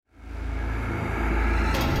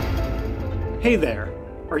Hey there.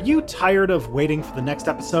 Are you tired of waiting for the next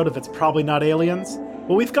episode of It's Probably Not Aliens?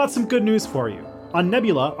 Well, we've got some good news for you. On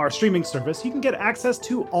Nebula, our streaming service, you can get access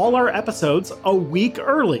to all our episodes a week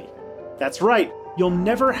early. That's right, you'll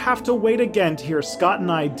never have to wait again to hear Scott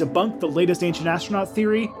and I debunk the latest ancient astronaut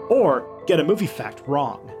theory or get a movie fact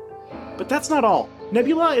wrong. But that's not all.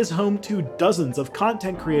 Nebula is home to dozens of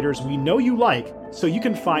content creators we know you like, so you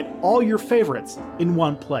can find all your favorites in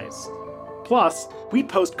one place. Plus, we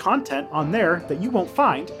post content on there that you won't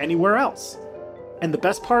find anywhere else. And the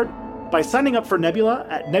best part? By signing up for Nebula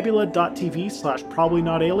at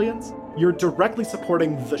nebula.tv/probablyNotAliens, you're directly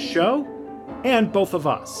supporting the show and both of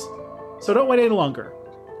us. So don't wait any longer.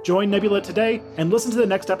 Join Nebula today and listen to the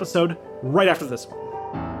next episode right after this one.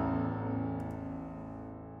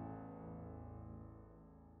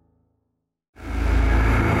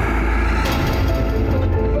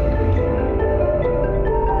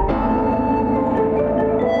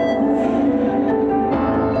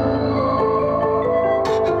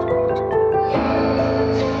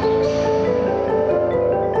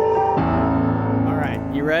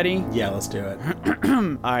 Ready? Yeah, let's do it.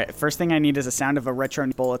 All right, first thing I need is a sound of a retro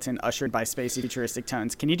bulletin ushered by spacey futuristic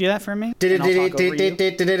tones. Can you do that for me? And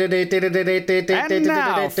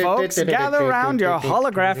now, folks, gather around your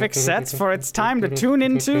holographic sets, for it's time to tune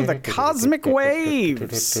into the cosmic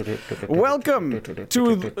waves. Welcome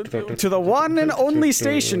to the one and only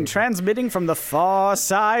station transmitting from the far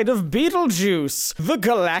side of Betelgeuse, the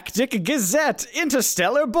Galactic Gazette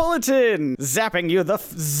Interstellar Bulletin, zapping you the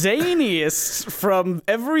zaniest from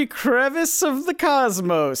every crevice of the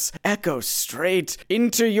cosmos. Echo straight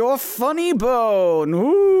into your funny bone.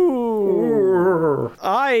 Ooh.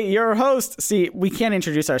 I, your host. See, we can't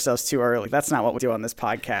introduce ourselves too early. That's not what we do on this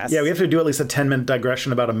podcast. Yeah, we have to do at least a 10-minute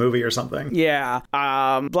digression about a movie or something. Yeah.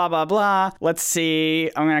 Blah, blah, blah. Let's see.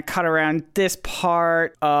 I'm going to cut around this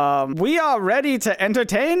part. We are ready to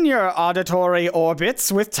entertain your auditory orbits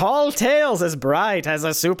with tall tales as bright as a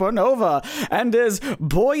supernova and as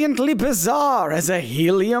buoyantly bizarre as a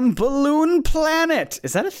helium balloon planet.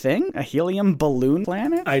 Is that a thing? A helium balloon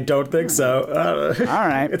planet? I don't think so. All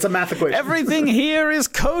right. It's a math equation. Everything here is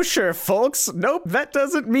kosher, folks. Nope, that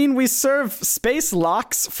doesn't mean we serve space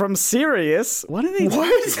locks from Sirius. What are they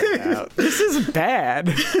talking about? This is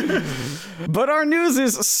bad. But our news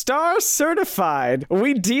is star certified.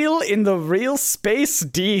 We deal in the real space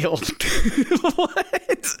deal.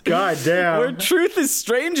 What? God damn. Where truth is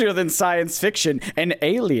stranger than science fiction, and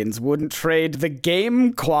aliens wouldn't trade the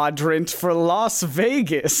game quadrant for Las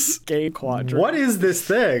Vegas. Game quadrant. What is this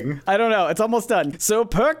thing? I don't know. It's almost done. So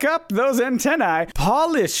perk up those antennae.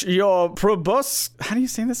 Polish your how do you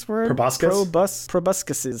say this word? Proboscis?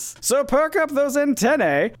 Proboscises. So perk up those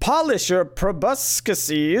antennae, polish your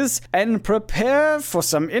proboscises, and prepare for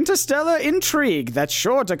some interstellar intrigue that's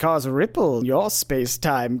sure to cause ripple in your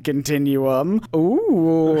space-time continuum.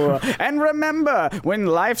 Ooh. And remember, when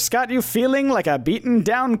life's got you feeling like a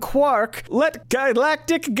beaten-down quark, let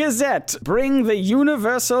Galactic Gazette bring the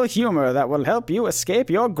universal humor that will help you escape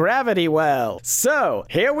your gravity well. So,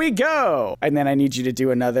 here we go. And then I need you to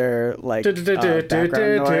do another,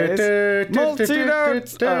 background noise.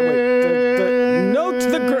 Multi-note.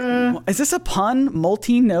 Is this a pun?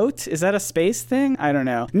 Multi-note? Is that a space thing? I don't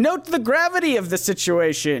know. Note the gravity of the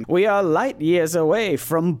situation. We are light years away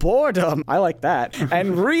from boredom. I like that.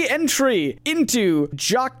 And re-entry into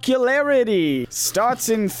jocularity starts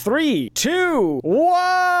in 3, 2,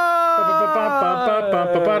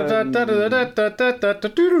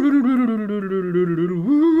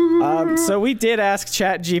 1. So we did ask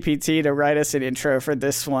ChatGPT to write us an intro for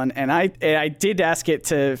this one, and I did ask it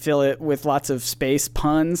to fill it with lots of space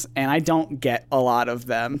puns, and I don't get a lot of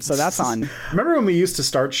them, so that's on. Remember when we used to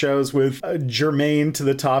start shows with germane to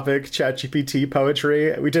the topic ChatGPT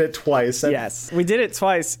poetry? We did it twice. Yes, we did it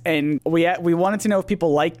twice, and we wanted to know if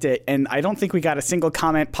people liked it, and I don't think we got a single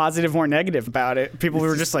comment, positive or negative, about it. People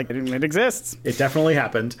were just like, it exists. It definitely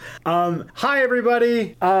happened. Hi,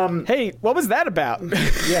 everybody. Hey, what was that about?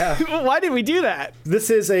 Yeah. Why did we do that? This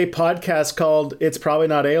is a podcast called It's Probably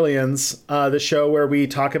Not Aliens, the show where we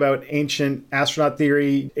talk about ancient astronaut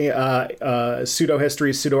theory,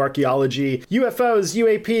 pseudo-history, pseudo-archaeology, UFOs,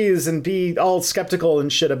 UAPs, and be all skeptical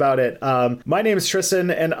and shit about it. My name is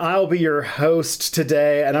Tristan, and I'll be your host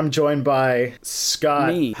today, and I'm joined by Scott.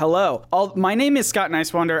 Me. Hello. My name is Scott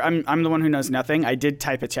Nicewander. I'm the one who knows nothing. I did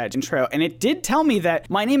type a chat intro, and it did tell me that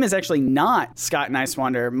my name is actually not Scott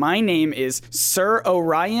Nicewander. My name is Sir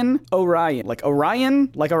Orion. Like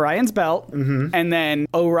Orion's belt, and then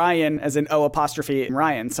Orion as in O apostrophe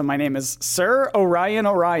Ryan. So my name is Sir Orion.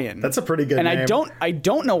 Orion. That's a pretty good and name. And I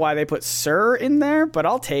don't know why they put Sir in there, but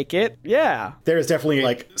I'll take it. Yeah. There's definitely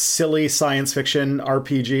like silly science fiction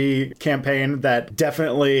RPG campaign that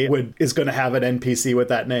definitely is going to have an NPC with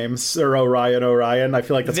that name, Sir Orion. I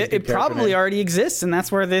feel like that's a good It probably name. already exists, and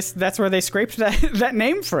that's where they scraped that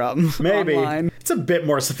name from. Maybe. Online. It's a bit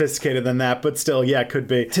more sophisticated than that, but still, yeah, it could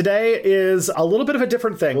be. Today is a little bit of a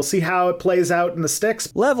different thing. We'll see how it plays out in the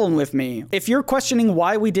sticks. Level with me. If you're questioning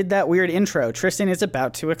why we did that weird intro, Tristan is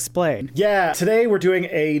about to explain. Yeah, today we're doing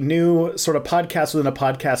a new sort of podcast within a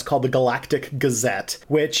podcast called the Galactic Gazette,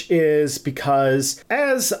 which is because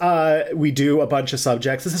as we do a bunch of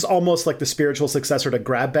subjects, this is almost like the spiritual successor to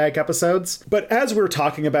Grab Bag episodes. But as we're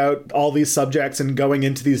talking about all these subjects and going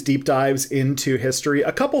into these deep dives into history,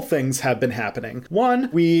 a couple things have been happening. One,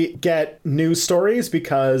 we get news stories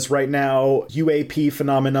because right now UAP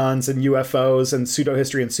phenomenons and UFOs and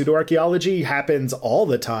pseudo-history and pseudo-archaeology happens all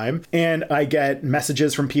the time. And I get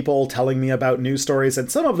messages from people telling me about news stories, and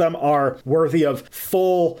some of them are worthy of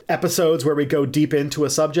full episodes where we go deep into a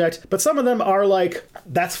subject, but some of them are like,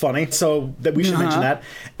 that's funny, so that we should mention that.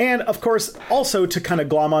 And of course, also to kind of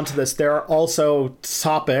glom onto this, there are also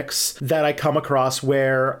topics that I come across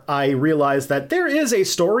where I realize that there is a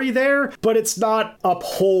story there, but it's not a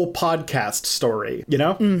whole podcast story, you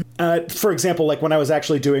know? For example, like when I was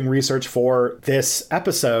actually doing research for this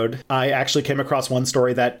episode, I actually came across one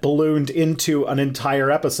story that ballooned into an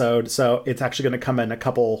entire episode, so it's actually going to come in a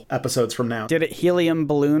couple episodes from now. Did it helium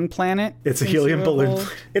balloon planet? It's a helium balloon.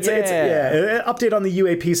 It's an update on the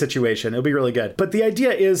UAP situation. It'll be really good. But the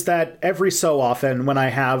idea is that every so often, when I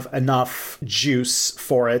have enough juice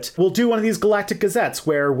for it, we'll do one of these Galactic Gazettes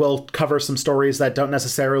where we'll cover some stories that don't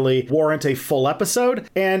necessarily warrant a full episode,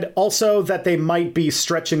 and also that they might be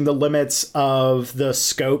stretching the limits of the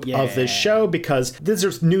scope of this show, because these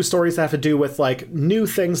are news stories that have to do with like new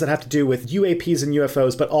things that have to do with UAPs and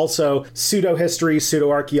UFOs, but also pseudo-history,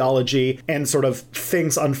 pseudo-archaeology, and sort of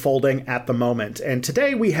things unfolding at the moment. And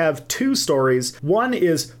today we have two stories. One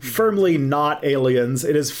is firmly not aliens.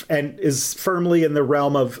 It is firmly in the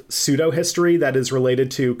realm of pseudo-history that is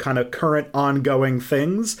related to kind of current ongoing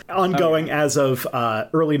things. As of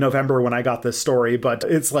early November when I got this story, but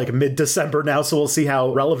it's like mid-December now, so we'll see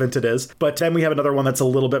how relevant it is. But then we have another one that's a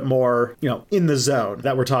little bit more, in the zone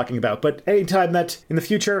that we're talking about. But anytime that in the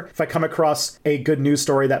future, if I come across a good news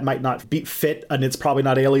story that might not fit, and it's probably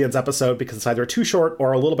not aliens episode because it's either too short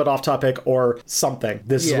or a little bit off topic or something,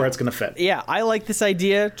 this is where it's going to fit. Yeah, I like this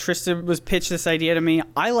idea. Tristan was pitched this idea to me.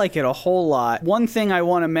 I like it a whole lot. One thing I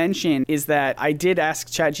want to mention is that I did ask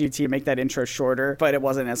ChatGPT to make that intro shorter, but it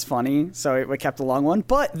wasn't as funny, so it kept a long one.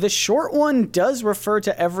 But the short one does refer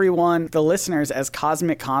to everyone, the listeners, as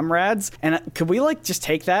cosmic comrades. And could we just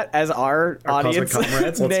take that as our audience cosmic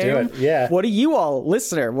comrades? Let's name? do it. Yeah. What do you all,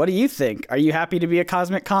 listener, what do you think? Are you happy to be a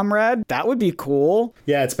cosmic comrade? That would be cool.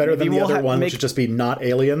 Yeah, it's better than the other one, which would just be not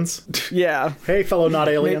aliens. Yeah. Hey, fellow not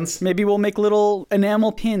aliens. Maybe we'll make little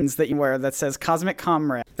enamel pins that you wear that says cosmic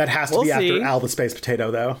comrade. That has to be after Al the Space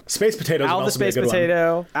Potato, though. Space Potatoes Al the Space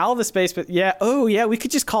Potato. Al the Space Potato. Yeah. Oh, yeah. We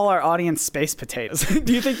could just call our audience Space Potatoes.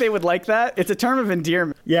 Do you think they would like that? It's a term of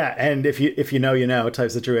endearment. Yeah, and if you know, you know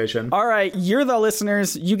type situation. All right, you're the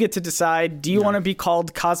listeners. You get to decide. Do you want to be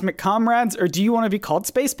called Cosmic Comrades or do you want to be called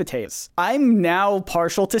Space Potatoes? I'm now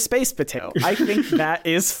partial to Space Potato. I think that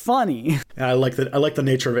is funny. I like the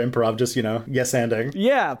nature of improv, just, yes-anding.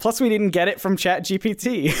 Yeah, plus we didn't get it from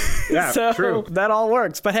ChatGPT. Yeah, so true. That all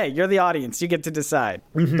works. But hey, you're the audience. You get to decide.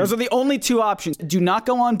 Mm-hmm. Those are the only two options. Do not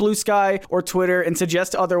go on Blue Sky or Twitter and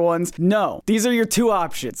suggest other ones. No, these are your two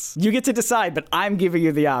options. You get to decide, but I'm giving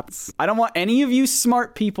you the options. I don't want any of you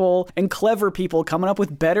smart people and clever people coming up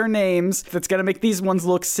with better names that's going to make these ones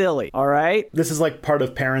look silly. All right? This is like part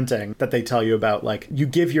of parenting that they tell you about. Like, you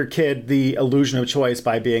give your kid the illusion of choice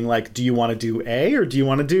by being like, do you want to do A or do you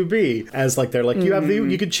want to do B? As like, they're like,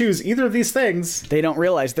 you could choose either of these things. They don't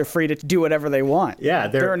realize they're free to do whatever they want. Yeah.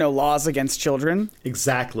 There are no laws against children.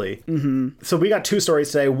 Exactly. Mm-hmm. So we got two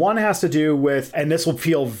stories today. One has to do with, and this will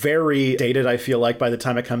feel very dated, I feel like, by the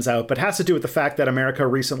time it comes out, but has to do with the fact that America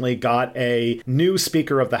recently got a new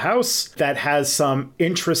Speaker of the House that has some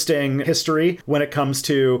interesting history when it comes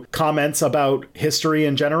to comments about history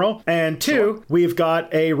in general. And two, we've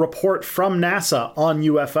got a report from NASA on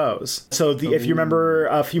UFOs. So if you remember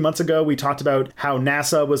a few months ago, we talked about how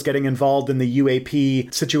NASA was getting involved in the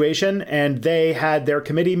UAP situation, and they had their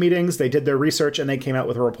committee meetings, they did their research, and they came out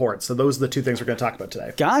with a report. So those are the two things we're going to talk about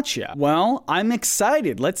today. Gotcha. Well, I'm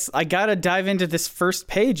excited. I got to dive into this first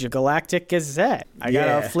page of Galactic Gazette. I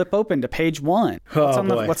got to flip open to page 1. What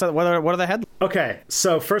are the headlines? Okay,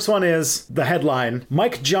 so first one is the headline.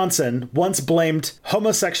 Mike Johnson once blamed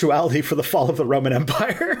homosexuality for the fall fall of the Roman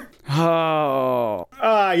Empire. Oh.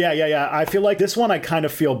 Yeah. I feel like this one I kind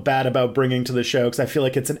of feel bad about bringing to the show because I feel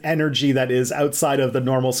like it's an energy that is outside of the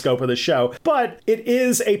normal scope of the show. But it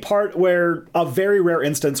is a part where a very rare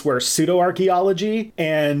instance where pseudo-archaeology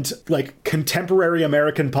and like contemporary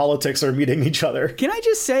American politics are meeting each other. Can I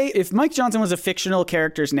just say, if Mike Johnson was a fictional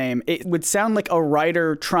character's name, it would sound like a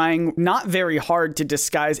writer trying not very hard to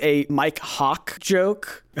disguise a Mike Hawk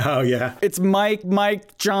joke. Oh, yeah. It's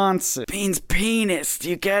Mike Johnson. Means penis. Do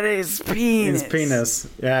you get it? His penis. His penis.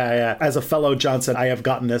 Yeah. As a fellow Johnson, I have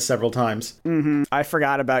gotten this several times. Mm-hmm. I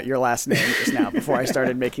forgot about your last name just now before I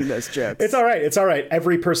started making those jokes. It's all right.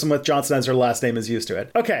 Every person with Johnson as their last name is used to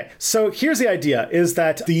it. Okay, so here's the idea, is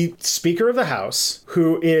that the Speaker of the House,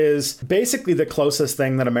 who is basically the closest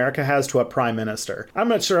thing that America has to a prime minister. I'm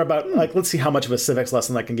not sure about, let's see how much of a civics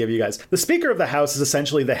lesson I can give you guys. The Speaker of the House is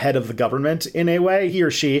essentially the head of the government in a way. He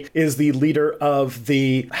or she is the leader of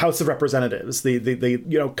the House of Representatives,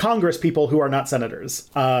 the Congress people who are not senators.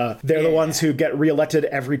 They're the ones who get reelected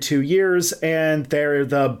every 2 years, and they're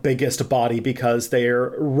the biggest body because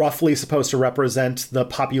they're roughly supposed to represent the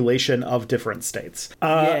population of different states.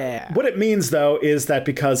 What it means, though, is that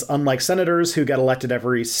because unlike senators who get elected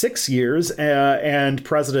every 6 years and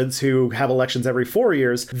presidents who have elections every 4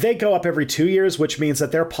 years, they go up every 2 years, which means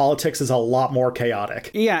that their politics is a lot more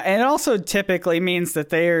chaotic. Yeah, and it also typically means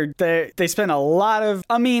that they spend a lot of,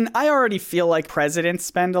 I already feel like presidents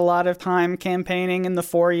spend a lot of time campaigning in the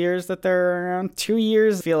 4 years that they're around. 2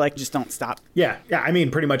 years, I feel like just don't stop. Yeah,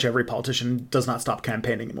 pretty much every politician does not stop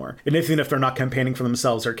campaigning anymore. And even if they're not campaigning for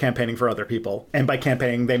themselves, they're campaigning for other people. And by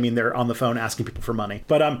campaigning, they mean they're on the phone asking people for money.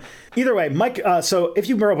 But either way, Mike, so if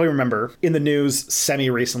you probably remember in the news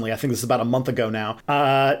semi-recently, I think this is about a month ago now,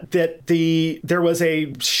 that there was a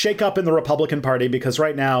shakeup in the Republican Party because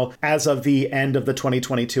right now, as of the end of the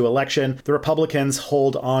 2022 election, the Republicans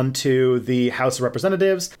hold on to the House of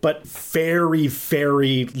Representatives, but very,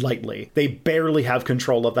 very lightly. They barely have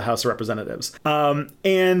control of the House of Representatives.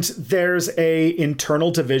 And there's a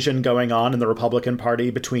internal division going on in the Republican Party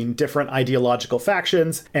between different ideological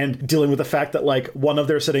factions and dealing with the fact that one of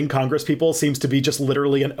their sitting Congress people seems to be just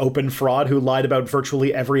literally an open fraud who lied about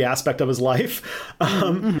virtually every aspect of his life.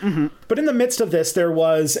 But in the midst of this, there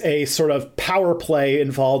was a sort of power play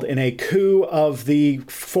involved in a coup of the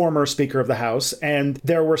former Speaker of the House, and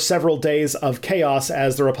there were several days of chaos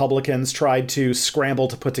as the Republicans tried to scramble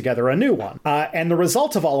to put together a new one. And the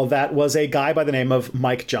result of all of that was a guy by the name of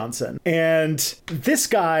Mike Johnson. And this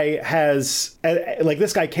guy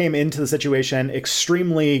came into the situation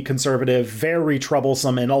extremely conservative, very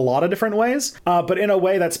troublesome in a lot of different ways, but in a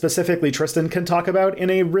way that specifically Tristan can talk about in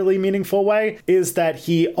a really meaningful way, is that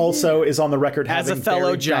he also is on the record as having a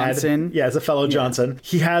fellow Johnson. As a fellow Johnson.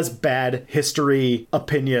 He has bad history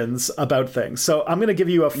opinions about things. So I'm going to give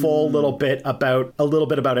you a full little bit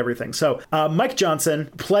about everything. So Mike Johnson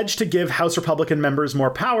pledged to give House Republican members more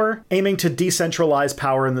power, aiming to decentralize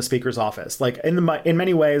power in the Speaker's office. In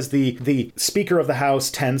many ways, the Speaker of the House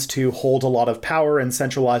tends to hold a lot of power and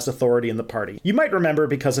centralized authority in the party. You might remember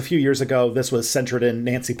because a few years ago, this was centered in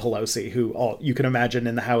Nancy Pelosi, who you can imagine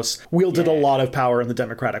in the House wielded a lot of power in the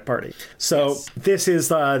Democratic Party. So this is,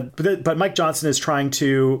 but Mike Johnson is trying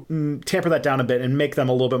to tamper that down a bit and make them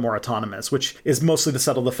a little bit more autonomous, which is mostly to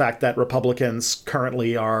settle the fact that Republicans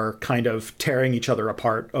currently are kind of tearing each other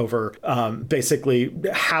apart over basically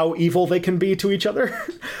how evil they can be to each other.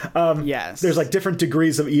 There's different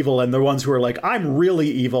degrees of evil, and the ones who are I'm really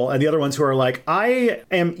evil, and the other ones who are I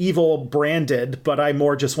am evil branded, but I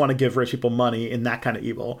more just want to give rich people money in that kind of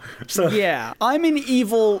evil. So I'm an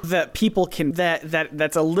evil that people can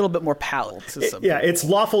that's a little bit more palatable to some people. It's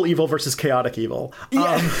lawful evil versus chaotic evil.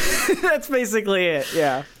 That's basically it.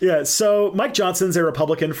 Yeah. So Mike Johnson's a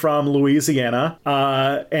Republican from Louisiana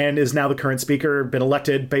and is now the current speaker, been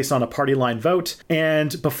elected based on a party line vote.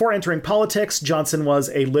 And before entering politics, Johnson was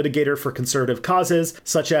a litigator for conservative causes,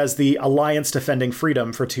 such as the Alliance Defending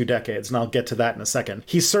Freedom for 2 decades. And I'll get to that in a second.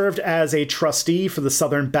 He served as a trustee for the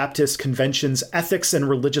Southern Baptist Convention's Ethics and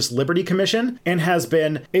Religious Liberty Commission and has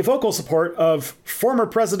been a vocal support of former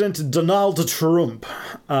President Donald Trump,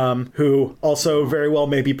 who also very well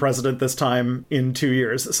may be president this time in 2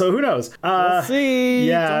 years. So who knows? We'll see.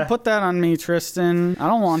 Don't put that on me, Tristan. I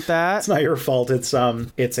don't want that. It's not your fault. It's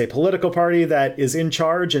a political party that is in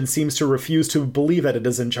charge and seems to refuse to believe that it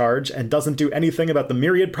is in charge and doesn't do anything about the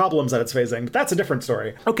myriad problems that it's facing. But that's a different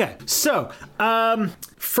story. Okay, so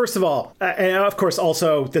first of all, and of course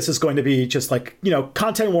also this is going to be just like,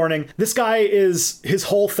 content warning. This guy his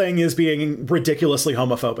whole thing is being ridiculously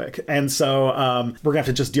homophobic. And so we're gonna have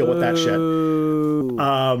to just deal with that shit.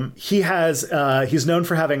 He's known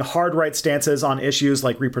for having hard right stances on issues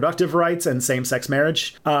like reproductive rights and same-sex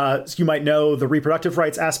marriage. You might know the reproductive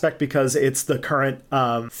rights aspect because it's the current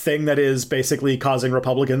thing that is basically causing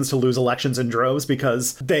Republicans to lose elections in droves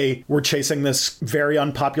because they were chasing this very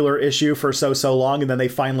unpopular issue for so long, and then they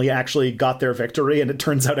finally actually got their victory, and it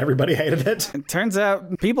turns out everybody hated it. It turns out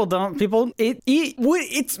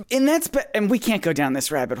and we can't go down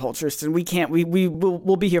this rabbit hole, Tristan. We can't.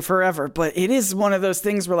 We'll be here forever. But it is one of those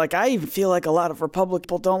things where, like, I even feel like a lot of Republican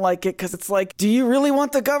people don't like it because it's like, do you really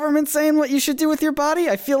want the government saying what you should do with your body?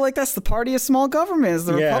 I feel like that's the party of small government, is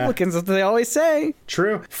the Republicans, that they always say.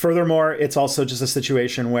 True. Furthermore, it's also just a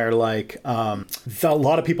situation where, like, a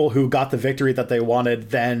lot of people who got the victory that they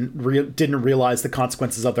wanted then didn't realize the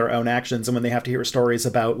consequences of their own actions, and when they have to hear stories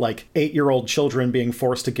about, like, 8-year-old children being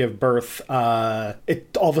forced to give birth,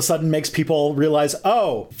 it all of a sudden makes people realize,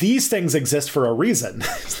 oh, these things exist for a reason.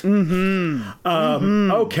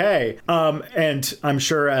 Okay. And I'm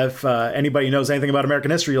sure if anybody knows anything about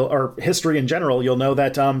American history or history in general, you'll know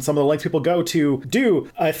that some of the lengths people go to do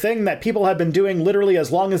a thing that people have been doing literally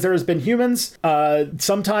as long as there has been humans.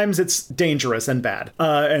 Sometimes it's dangerous and bad,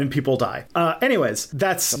 and people die. Anyways,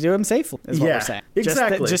 that's... Do them safely, is what we're saying.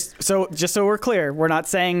 Exactly. Just so we're clear, we're not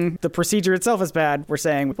saying the procedure itself is bad. We're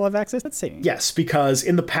saying people have access. Let's see. Yes, because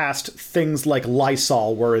in the past, things like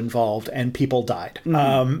Lysol were involved and people died.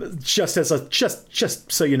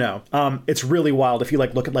 Just so you know, it's really wild if you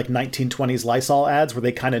look at 1920s Lysol ads where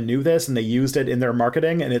they kind of knew this and they used it in their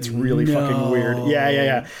marketing, and it's really fucking weird.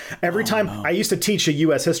 Yeah. Every time I used to teach a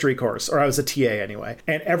U.S. history course, or I was a TA anyway,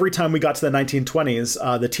 and every time we got to the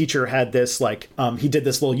 1920s, the teacher had this he did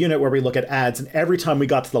this little unit where we look at ads, and every time we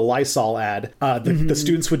got to the Lysol ad, the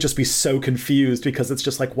students would just be so confused because it's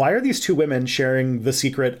just like, why are these two women sharing the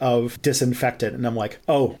secret of disinfectant? And I'm like,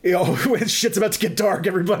 shit's about to get dark,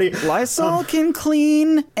 everybody. Lysol can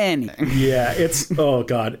clean anything. Yeah, oh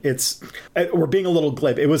god, we're being a little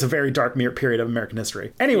glib. It was a very dark period of American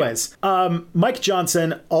history. Anyways, Mike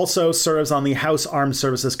Johnson also serves on the House Armed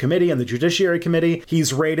Services Committee and the Judiciary Committee.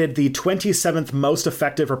 He's rated the 27th most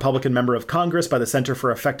effective Republican member of Congress by the Center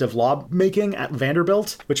for Effective Lawmaking at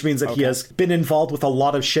Vanderbilt, which means that he has been involved with a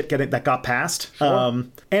lot of shit that got passed,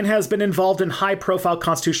 and has been involved in high-profile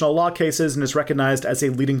constitutional law cases and is recognized as a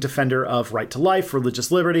leading defender of right to life,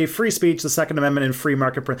 religious liberty, free speech, the Second Amendment, and free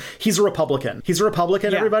market. He's a Republican.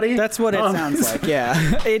 Everybody. That's what it sounds like.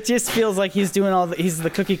 Yeah, it just feels like he's doing he's the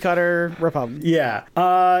cookie cutter Republican.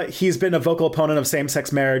 Yeah, he's been a vocal opponent of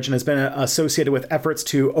same-sex marriage and has been associated with efforts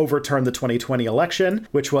to overturn the 2020 election,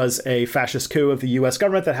 which was a fascist coup of the U.S.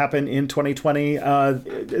 government that happened in 2020,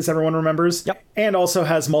 as everyone remembers. Yep. And also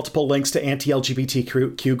has multiple links to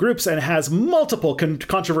anti-LGBTQ groups and has multiple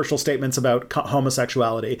controversial statements about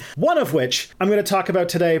homosexuality. One of which I'm going to talk about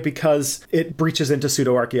today because it breaches into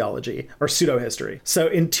pseudo-archaeology or pseudo-history. So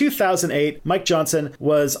in 2008, Mike Johnson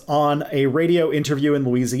was on a radio interview in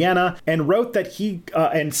Louisiana and wrote that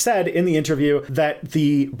and said in the interview that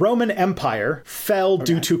the Roman Empire fell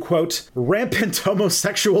due to, quote, rampant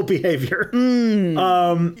homosexual behavior.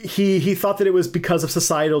 He thought that it was because of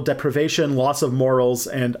societal deprivation, loss of morals,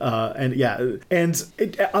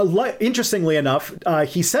 interestingly enough,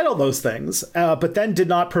 he said all those things, but then did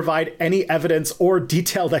not provide any evidence or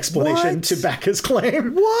detailed explanation to back his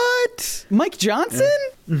claim. What? Mike Johnson?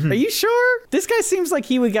 Are you sure? This guy seems like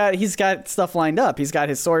he's got stuff lined up. He's got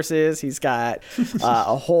his sources. He's got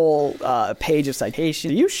a whole page of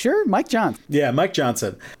citations. Are you sure? Mike Johnson. Yeah, Mike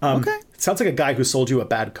Johnson. Okay. Sounds like a guy who sold you a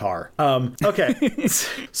bad car. Okay,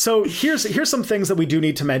 so here's some things that we do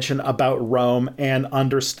need to mention about Rome and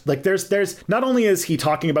there's not only is he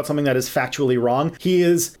talking about something that is factually wrong, he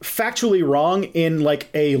is factually wrong in like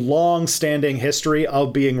a long-standing history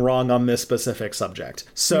of being wrong on this specific subject.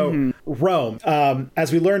 So Rome,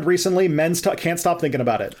 as we learned recently, men can't stop thinking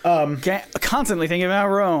about it. Constantly thinking about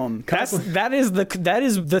Rome. That is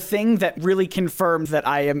the thing that really confirmed that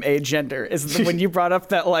I am agender. Is when you brought up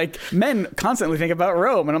that like men then constantly think about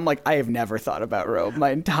Rome, and I'm like, I have never thought about Rome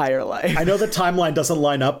my entire life. I know the timeline doesn't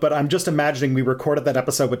line up, but I'm just imagining we recorded that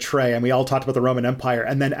episode with Trey, and we all talked about the Roman Empire,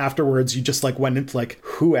 and then afterwards you just like went into like,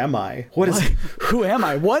 who am I? Who am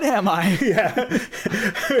I? What am I? Yeah.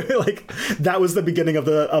 Like that was the beginning of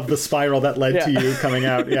the spiral that led to you coming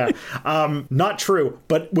out. Yeah. Not true,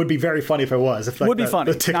 but would be very funny if it was. If like, would be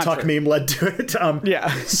funny. The TikTok meme led to it.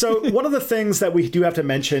 Yeah. So one of the things that we do have to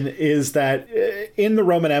mention is that in the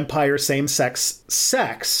Roman Empire, same-sex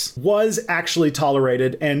sex was actually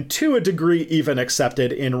tolerated and to a degree even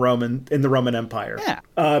accepted in the Roman Empire. Yeah.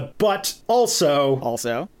 But also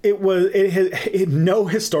no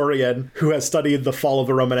historian who has studied the fall of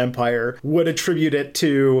the Roman Empire would attribute it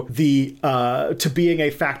to being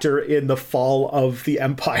a factor in the fall of the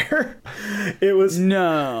empire. It was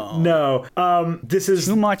no. This is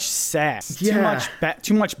too much sex. Yeah.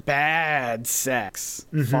 Too much bad sex.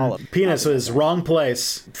 Fall of penis was wrong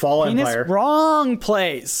place. Fall empire. Wrong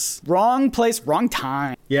place. Wrong place. Wrong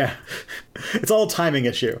time. Yeah. It's all a timing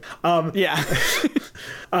issue. Yeah.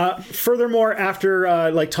 Furthermore,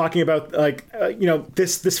 after like talking about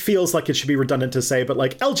this feels like it should be redundant to say, but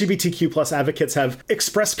like LGBTQ plus advocates have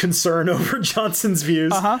expressed concern over Johnson's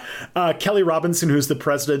views. Kelly Robinson, who's the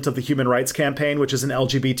president of the Human Rights Campaign, which is an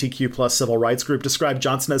LGBTQ plus civil rights group, described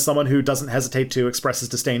Johnson as someone who doesn't hesitate to express his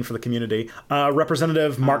disdain for the community.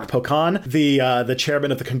 Representative Mark Pocan, the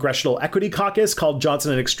chairman of the Congressional Equity Caucus, called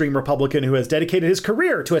Johnson an extreme Republican who has dedicated his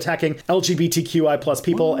career to attacking LGBTQI plus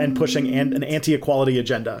people and pushing an anti-equality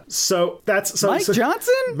agenda. So that's Mike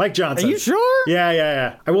Johnson? Mike Johnson. Are you sure?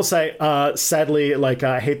 Yeah. I will say, sadly, like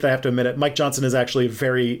I hate that I have to admit it, Mike Johnson is actually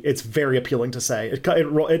it's very appealing to say.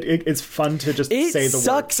 It's fun to just say the word. It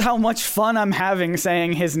sucks how much fun I'm having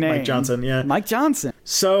saying his name. Mike Johnson, yeah. Mike Johnson.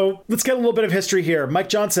 So let's get a little bit of history here. Mike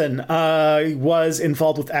Johnson was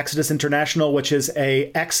involved with Exodus International, which is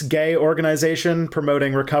a ex-gay organization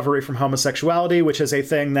promoting recovery from homosexuality, which is a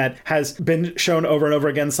thing that has been shown over and over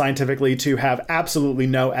again scientifically to have absolutely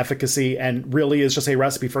no efficacy and really is just a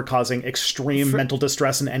recipe for causing extreme mental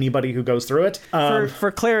distress in anybody who goes through it.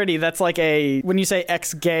 For clarity, that's like when you say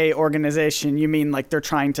ex-gay organization, you mean like they're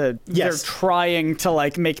trying to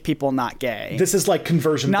like make people not gay. This is like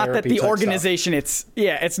conversion therapy. Not that the organization it's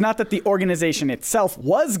not that the organization itself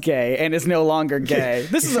was gay and is no longer gay.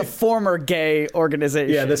 This is a former gay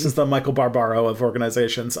organization. Yeah, this is the Michael Barbaro of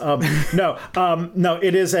organizations. No,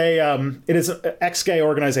 it is ex-gay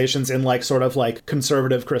organizations in like sort of like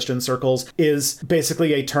conservative Christian circles is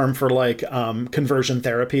basically a term for like conversion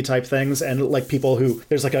therapy type things, and like people who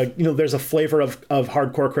there's a flavor of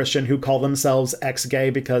hardcore Christian who call themselves ex-gay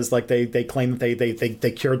because like they claim that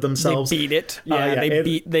they cured themselves. They beat it.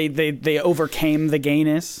 They overcame the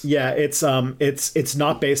gayness. Yeah, it's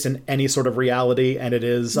not based in any sort of reality, and it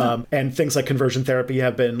is and things like conversion therapy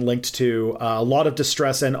have been linked to a lot of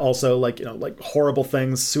distress and also like horrible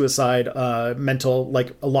things, suicide, a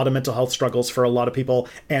lot of mental health struggles for a lot of people,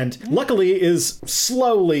 and luckily is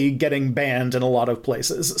slowly getting banned in a lot of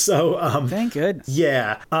places. So thank goodness.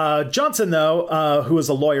 Yeah. Johnson, though, who is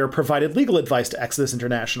a lawyer, provided legal advice to Exodus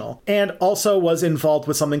International and also was involved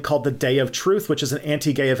with something called the Day of Truth, which is an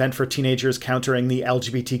anti-gay event for teenagers countering the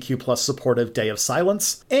LGBTQ plus supportive Day of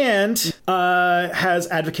Silence, and has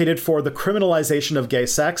advocated for the criminalization of gay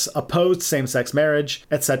sex, opposed same-sex marriage,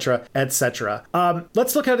 etc., etc.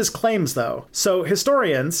 Let's look at his claims, though. So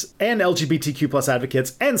historians and LGBTQ plus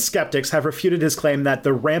advocates and skeptics have refuted his claim that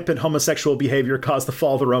the rampant homosexual behavior caused the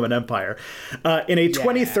fall of the Roman Empire. In a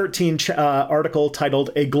 2013 article titled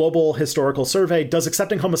 "A Global Historical Survey: Does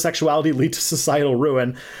Accepting Homosexuality Lead to Societal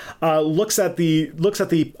Ruin?" looks at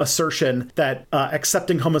the assertion that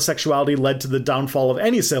accepting homosexuality led to the downfall of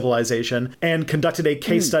any civilization, and conducted a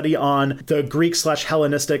case study on the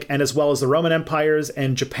Greek/Hellenistic and as well as the Roman empires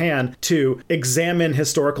and Japan to examine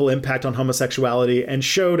historical impact on homosexuality, and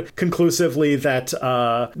showed conclusively that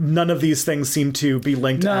none of these things seem to be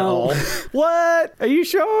linked at all. What? Are you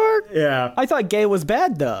sure? Yeah. I thought gay was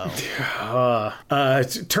bad, though.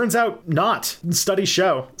 Turns out not. Studies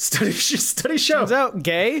show. Turns out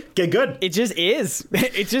gay? Gay good. It just is.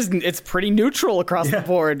 It's pretty neutral across the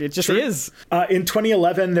board. It just is. In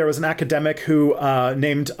 2011, there was an academic who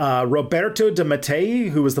named Roberto de Mattei,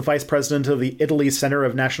 who was the vice president of the Italy Center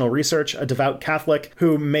of National Research, a devout Catholic,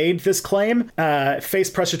 who made this claim,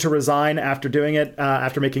 faced pressure to resign after doing it,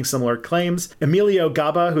 after making similar claims. Emilio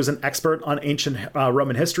Gaba, who's an expert on ancient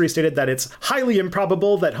Roman history, stated that it's highly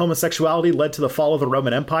improbable that homosexuality led to the fall of the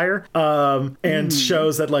Roman Empire, and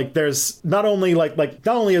shows that like there's not only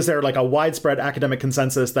is there like a widespread academic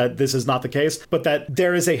consensus that this is not the case, but that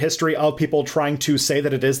there is a history of people trying to say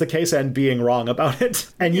that it is the case choice and being wrong about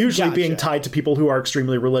it, and usually being tied to people who are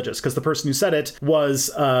extremely religious, because the person who said it was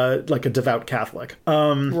like a devout Catholic.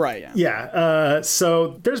 Right. Yeah.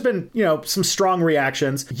 So there's been, some strong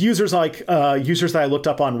reactions. Users that I looked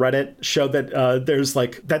up on Reddit showed that there's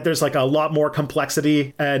like a lot more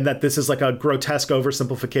complexity, and that this is like a grotesque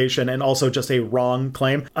oversimplification and also just a wrong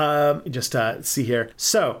claim. Just see here.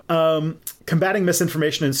 So, combating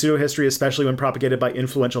misinformation and pseudo-history, especially when propagated by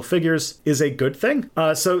influential figures, is a good thing.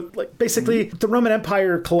 So, like, basically, the Roman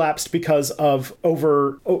Empire collapsed because of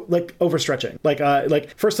overstretching.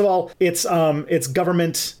 Like first of all, its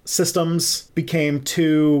government systems became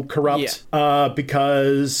too corrupt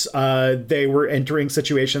because they were entering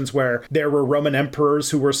situations where there were Roman emperors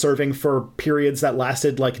who were serving for periods that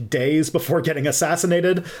lasted like days before getting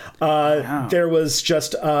assassinated. There was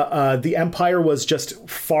just the empire was just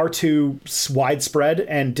far too widespread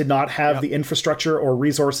and did not have the infrastructure or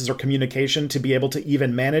resources or communication to be able to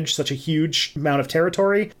even manage such a huge amount of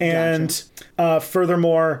territory. And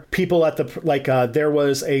furthermore, people at there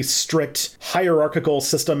was a strict hierarchical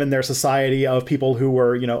system in their society of people who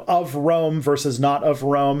were, of Rome versus not of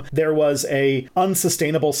Rome. There was a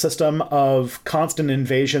unsustainable system of constant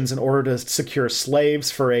invasions in order to secure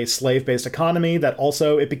slaves for a slave-based economy that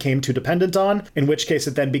also it became too dependent on, in which case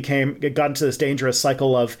it got into this dangerous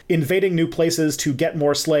cycle of invading new places to get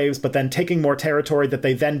more slaves, but then taking more territory that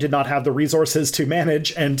they then did not have the resources to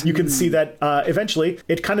manage. And you can see that eventually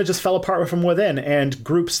it kind of just fell apart from within, and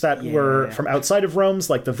groups that were from outside of Rome's,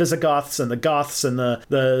 like the Visigoths and the Goths and the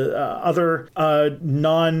other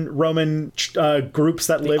non-Roman groups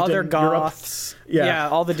that lived in Goths. Europe. Yeah,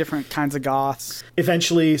 all the different kinds of Goths.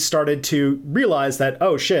 Eventually started to realize that,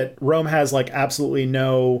 oh shit, Rome has like absolutely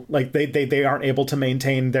no, like they aren't able to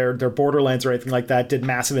maintain their borderlands or anything like that, did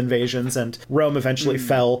massive invasions, and Rome eventually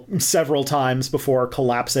fell several times before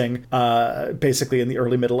collapsing basically in the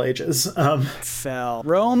early Middle Ages.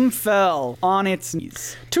 Rome fell on its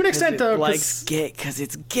knees. To an extent, though. Because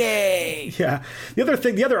it's gay. Yeah. The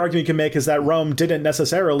other argument you can make is that Rome didn't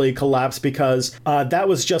necessarily collapse because that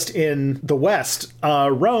was just in the West.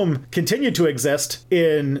 Rome continued to exist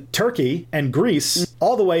in Turkey and Greece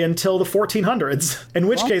all the way until the 1400s, in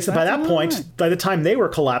which case, by that point, by the time they were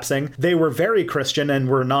collapsing, they were very Christian and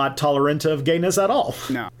were not tolerant of gayness at all.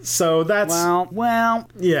 No. So that's... Well,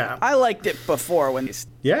 yeah. I liked it before when...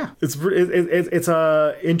 Yeah, it's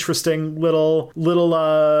a interesting little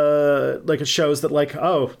like it shows that like,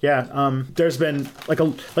 oh yeah, there's been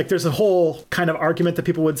there's a whole kind of argument that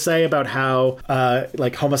people would say about how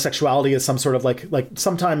like homosexuality is some sort of like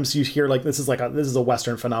sometimes you hear like this is a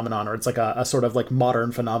Western phenomenon, or it's like a sort of like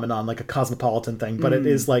modern phenomenon, like a cosmopolitan thing, but it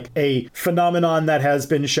is like a phenomenon that has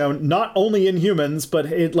been shown not only in humans but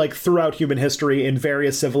it like throughout human history in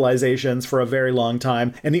various civilizations for a very long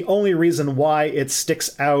time, and the only reason why it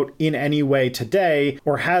sticks out in any way today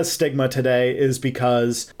or has stigma today is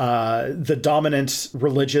because the dominant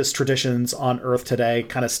religious traditions on Earth today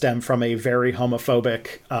kind of stem from a very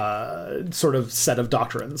homophobic sort of set of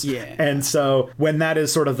doctrines. Yeah. And so when that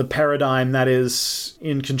is sort of the paradigm that is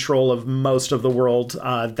in control of most of the world,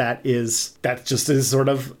 that just is sort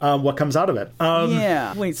of what comes out of it.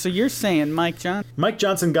 Yeah. Wait, so you're saying Mike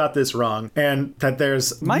Johnson got this wrong, and that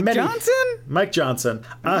there's Mike Johnson?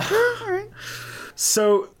 All right.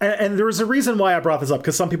 So, and there was a reason why I brought this up,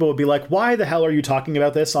 because some people would be like, why the hell are you talking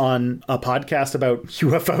about this on a podcast about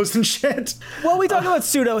UFOs and shit? Well, we talk about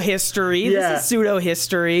pseudo-history. Yeah. This is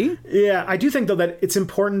pseudo-history. Yeah, I do think, though, that it's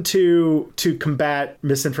important to combat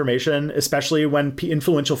misinformation, especially when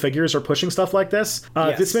influential figures are pushing stuff like this.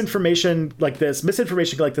 Yes. Misinformation like this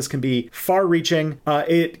can be far-reaching.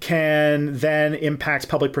 It can then impact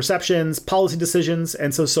public perceptions, policy decisions,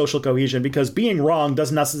 and so social cohesion, because being wrong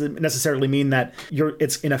doesn't necessarily mean that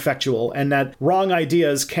it's ineffectual, and that wrong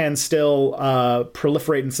ideas can still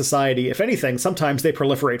proliferate in society. If anything, sometimes they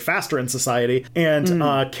proliferate faster in society and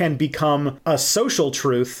can become a social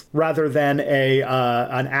truth rather than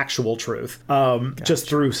an actual truth, just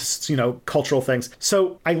through cultural things.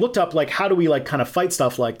 So I looked up like how do we like kind of fight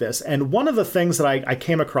stuff like this, and one of the things that I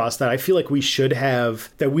came across that I feel like we should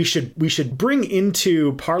bring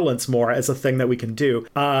into parlance more as a thing that we can do.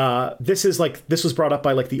 This was brought up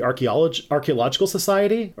by like the archaeological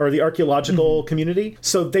society or the archaeological community.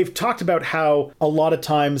 So they've talked about how a lot of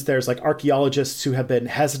times there's like archaeologists who have been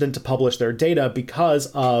hesitant to publish their data because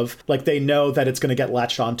of like they know that it's going to get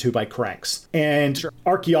latched onto by cranks. And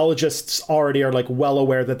archaeologists already are like well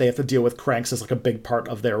aware that they have to deal with cranks as like a big part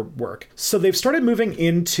of their work. So they've started moving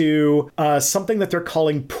into something that they're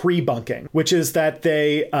calling pre-bunking, which is that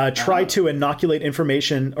they try to inoculate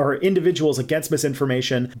information or individuals against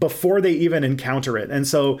misinformation before they even encounter it. And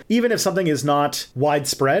so even if something is not not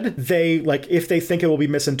widespread, they like if they think it will be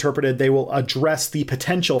misinterpreted, they will address the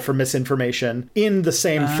potential for misinformation in the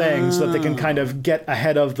same thing so that they can kind of get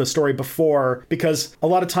ahead of the story before, because a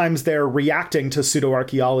lot of times they're reacting to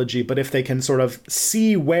pseudoarchaeology, but if they can sort of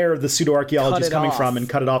see where the pseudoarchaeology is coming from and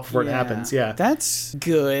cut it off before it happens. Yeah. That's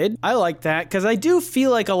good. I like that, because I do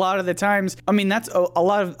feel like a lot of the times, I mean, that's a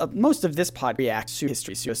lot of most of this pod reacts to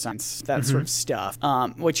history, pseudoscience, that sort of stuff,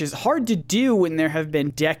 which is hard to do when there have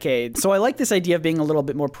been decades. So I like this idea of being a little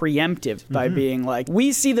bit more preemptive by being like,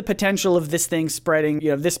 we see the potential of this thing spreading,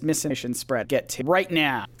 this misinformation spread, get to right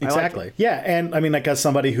now. Exactly. Yeah. And I mean, like, as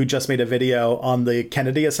somebody who just made a video on the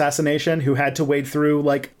Kennedy assassination, who had to wade through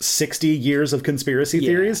like 60 years of conspiracy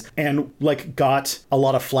theories and like got a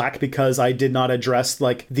lot of flack because I did not address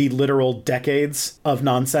like the literal decades of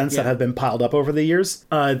nonsense that have been piled up over the years.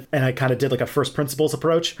 And I kind of did like a first principles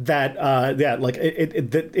approach that, like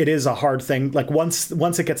it is a hard thing. Like once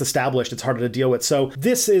it gets established, it's harder to deal with. So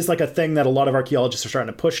this is like a thing that a lot of archaeologists are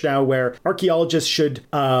starting to push now, where archaeologists should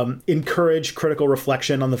encourage critical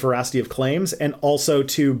reflection on the veracity of claims, and also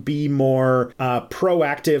to be more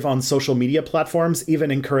proactive on social media platforms,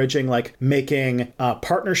 even encouraging like making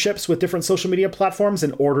partnerships with different social media platforms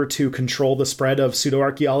in order to control the spread of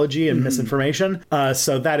pseudoarchaeology and misinformation.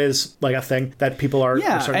 So that is like a thing that people are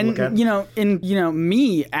starting to look at.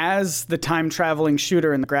 Me as the time traveling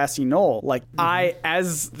shooter in the grassy knoll, like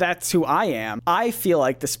that's who I am. I feel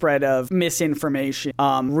like the spread of misinformation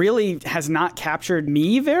really has not captured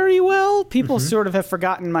me very well. People sort of have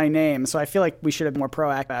forgotten my name, so I feel like we should have been more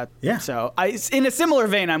proactive. Yeah. So in a similar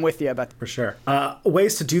vein, I'm with you about that. For sure.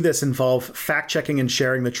 Ways to do this involve fact-checking and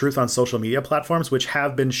sharing the truth on social media platforms, which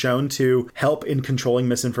have been shown to help in controlling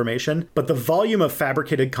misinformation. But the volume of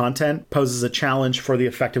fabricated content poses a challenge for the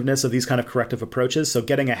effectiveness of these kind of corrective approaches. So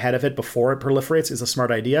getting ahead of it before it proliferates is a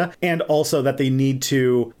smart idea. And also that they need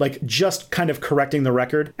to like just kind of correcting the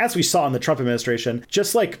record, as we saw in the Trump administration,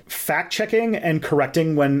 just like fact-checking and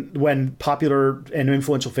correcting when popular and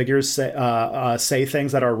influential figures say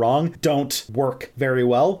things that are wrong don't work very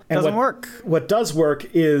well. And doesn't work. What does work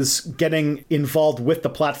is getting involved with the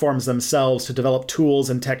platforms themselves to develop tools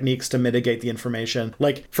and techniques to mitigate the information.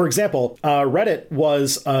 Like, for example, Reddit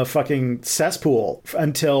was a fucking cesspool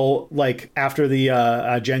until like after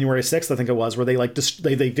the January 6th, I think it was, where they like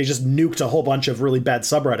they just nuked a whole bunch of really bad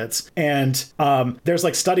subreddits. And there's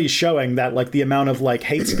like studies showing that like the amount of like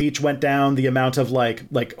hate speech went down, the amount of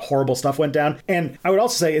like horrible stuff went down. And I would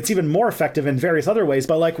also say it's even more effective in various other ways.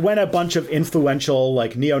 But like when a bunch of influential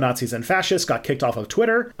like neo-Nazis and fascists got kicked off of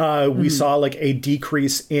Twitter, we saw like a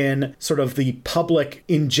decrease in sort of the public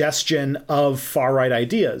ingestion of far-right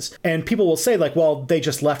ideas. And people will say like, well, they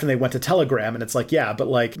just left and they went to Telegram. And it's like, yeah, but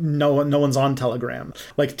like no one's on Telegram.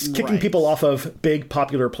 Like kicking people off of big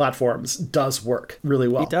popular platforms does work really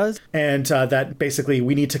well. It does. And that basically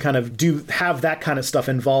we need to kind of have that kind of stuff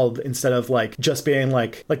involved instead of like just being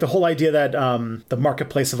like the whole idea that the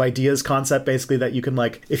marketplace of ideas concept, basically, that you can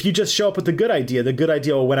like, if you just show up with the good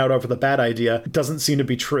idea will win out over the bad idea, doesn't seem to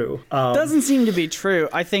be true. Doesn't seem to be true.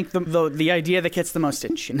 I think the idea that gets the most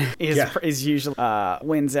attention is usually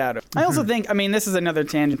wins out. I also think, I mean, this is another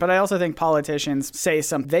tangent, but I also think politicians say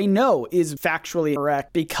something they know is factually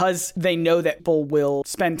correct because they know that people will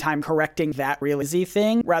spend time correcting that really easy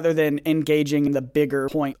thing rather than engaging in the bigger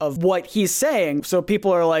point of what he's saying. So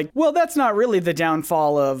people are like, well, that's not really the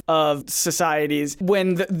downfall of societies,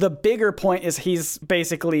 when the bigger point is he's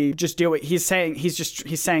basically just doing, he's saying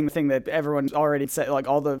the thing that everyone's already said, like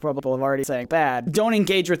all the people have already saying bad. Don't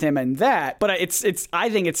engage with him in that. But I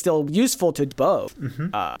think it's still useful to both.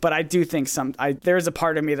 But I do think there's a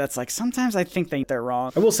part of me that's like, sometimes I think they're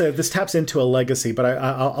wrong. I will say this taps into a legacy, but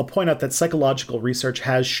I'll point out that psychological research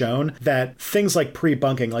has shown that things like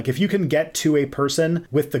pre-bunking, like if you can get to a person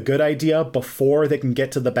with the good idea before they can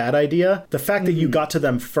get to the bad idea, the fact that you got to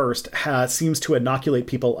them first seems to inoculate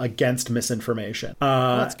people against misinformation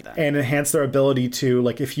and enhance their ability to,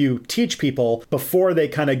 like, if you teach people before they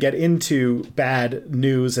kind of get into bad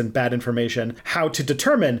news and bad information, how to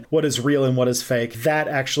determine what is real and what is fake, that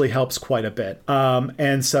actually helps quite a bit.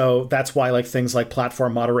 And so that's why like things like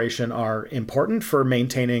platform moderation are important for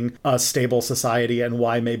maintaining a stable society, and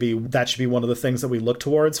why maybe that should be one of the things that we look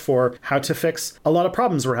towards for how to fix a lot of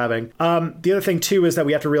problems we're having. The other thing too is that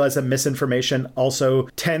we have to realize that misinformation also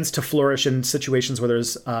tends to flourish in situations where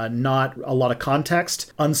there's not a lot of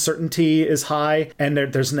context. Uncertainty is high, and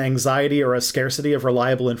there's an anxiety or a scarcity of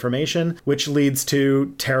reliable information, which leads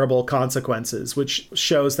to terrible consequences, which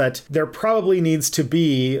shows that there probably needs to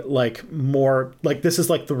be like more, like this is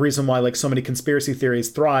like the reason why like so many conspiracy theories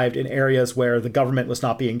thrived in areas where the government was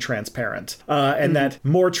not being transparent, and that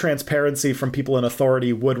more transparency from people in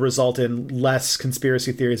authority would would result in less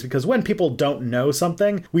conspiracy theories, because when people don't know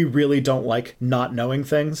something, we really don't like not knowing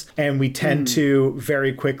things, and we tend to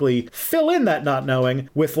very quickly fill in that not knowing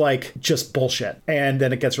with like just bullshit, and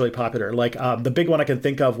then it gets really popular. Like the big one I can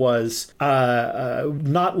think of was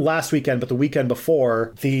not last weekend but the weekend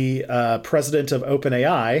before, the president of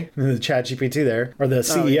OpenAI, the ChatGPT there, or the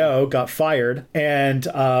CEO, got fired, and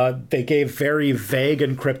they gave very vague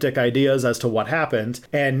and cryptic ideas as to what happened,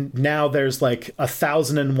 and now there's like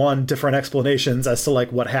 1,001 different explanations as to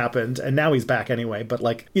like what happened, and now he's back anyway. But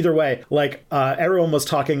like either way, like everyone was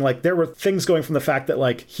talking, like there were things going from the fact that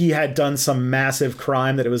like he had done some massive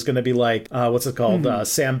crime, that it was going to be like what's it called,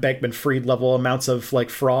 Sam Bankman-Fried level amounts of like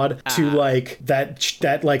fraud, to like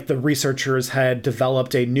that like the researchers had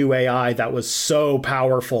developed a new AI that was so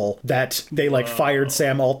powerful that they like fired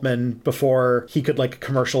Sam Altman before he could like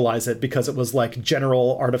commercialize it, because it was like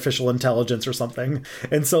general artificial intelligence or something.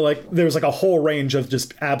 And so like there was like a whole range of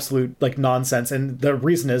just absolute like nonsense, and the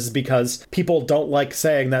reason is because people don't like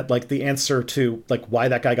saying that like the answer to like why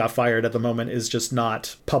that guy got fired at the moment is just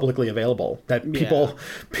not publicly available. That people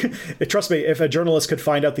trust me, if a journalist could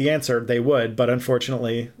find out the answer, they would, but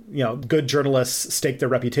unfortunately, you know, good journalists stake their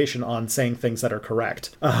reputation on saying things that are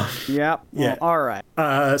correct. All right.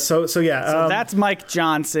 So that's Mike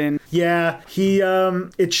Johnson. Yeah, he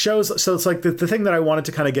it shows. So it's like the thing that I wanted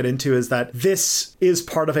to kind of get into is that this is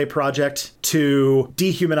part of a project to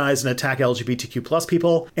dehumanize and attack LGBTQ plus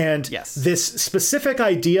people, and this specific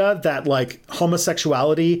idea that like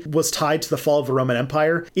homosexuality was tied to the fall of the Roman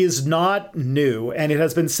Empire is not new, and it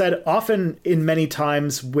has been said often in many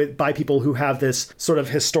times by people who have this sort of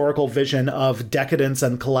historical vision of decadence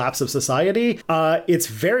and collapse of society. It's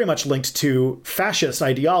very much linked to fascist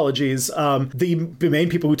ideologies. The main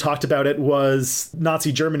people who talked about it was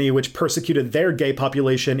Nazi Germany, which persecuted their gay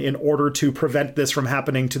population in order to prevent this from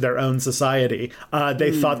happening to their own society.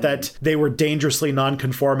 They thought that they were dangerously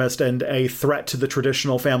nonconformist and a threat to the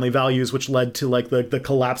traditional family values, which led to like the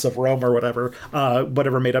collapse of Rome or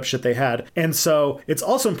whatever made up shit they had. And so it's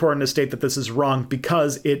also important to state that this is wrong,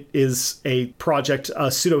 because it is a project,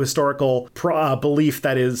 a pseudo-historical belief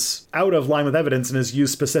that is out of line with evidence and is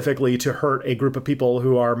used specifically to hurt a group of people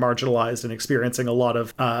who are marginalized and experiencing a lot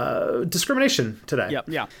of discrimination today.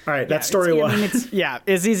 All right, that story was...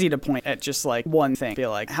 it's easy to point at just like one thing. Be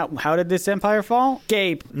like, how did this empire fall?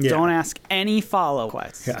 Gabe, don't ask any follow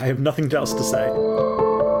questions. Yeah, I have nothing else to say.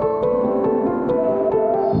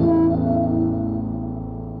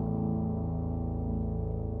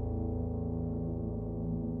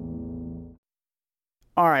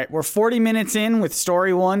 All right, we're 40 minutes in with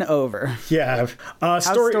story 1 over. Yeah. How's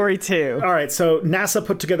story 2? All right, so NASA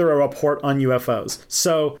put together a report on UFOs.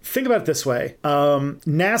 So think about it this way.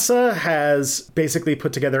 NASA has basically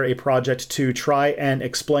put together a project to try and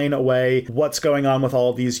explain away what's going on with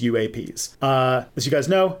all of these UAPs. As you guys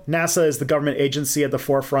know, NASA is the government agency at the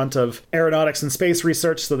forefront of aeronautics and space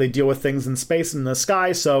research, so they deal with things in space and in the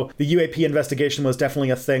sky. So the UAP investigation was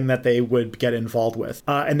definitely a thing that they would get involved with.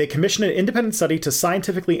 And they commissioned an independent study to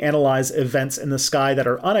scientifically analyze events in the sky that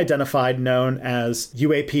are unidentified, known as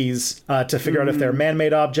UAPs, to figure out if they're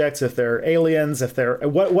man-made objects, if they're aliens, if they're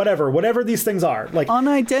whatever these things are. Like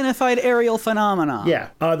unidentified aerial phenomena. Yeah.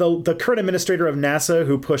 The current administrator of NASA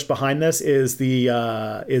who pushed behind this is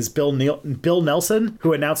Bill Nelson,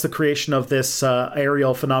 who announced the creation of this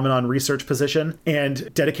aerial phenomenon research position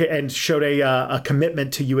and showed a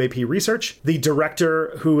commitment to UAP research. The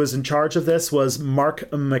director who was in charge of this was Mark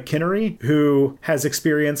McInerney, who has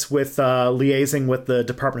experience with liaising with the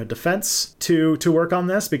Department of Defense to work on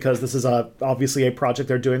this, because this is obviously a project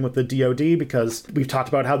they're doing with the DoD, because we've talked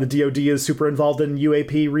about how the DoD is super involved in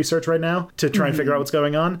UAP research right now to try and figure out what's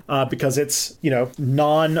going on, because it's, you know,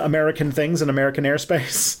 non-American things in American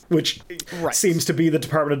airspace, which seems to be the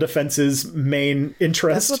Department of Defense's main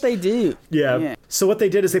interest. That's what they do. Yeah. So what they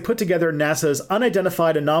did is they put together NASA's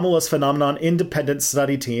Unidentified Anomalous Phenomenon Independent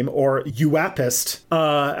Study Team, or UAPIST,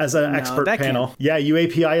 as an expert panel. Yeah,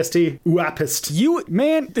 UAPIST, UAPIST. You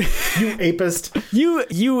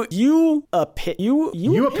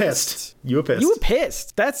UAPIST.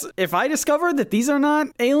 UAPIST. That's, if I discover that these are not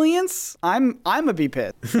aliens, I'm a be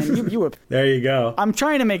pissed. And you There you go. I'm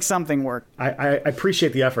trying to make something work. I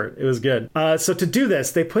appreciate the effort. It was good. So to do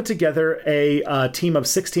this, they put together a team of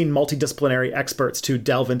 16 multidisciplinary experts to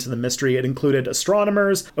delve into the mystery. It included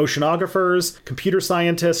astronomers, oceanographers, computer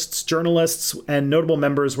scientists, journalists, and notable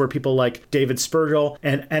members were people like David Spergel, Hall,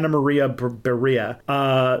 and Anna Maria Berea.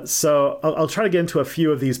 So I'll try to get into a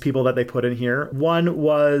few of these people that they put in here. One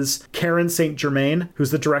was Karen St. Germain,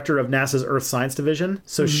 who's the director of NASA's Earth Science Division.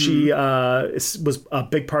 So she was a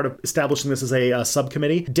big part of establishing this as a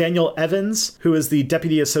subcommittee. Daniel Evans, who is the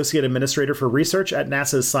Deputy Associate Administrator for Research at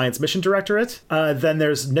NASA's Science Mission Directorate. Then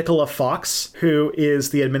there's Nicola Fox, who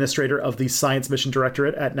is the administrator of the Science Mission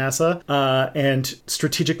Directorate at NASA, and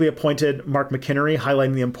strategically appointed Mark McInerney,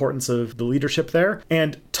 highlighting the importance of the leadership there.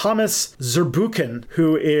 And Thomas Zurbuchen,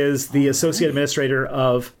 who is the Associate Administrator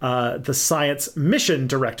of the Science Mission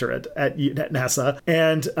Directorate at NASA,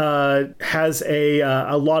 and has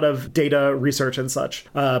a lot of data research and such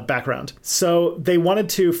background. So they wanted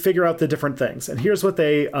to figure out the different things. And here's what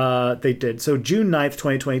they did. So June 9th,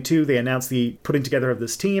 2022, they announced the putting together of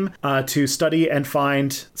this team to study and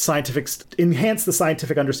find enhance the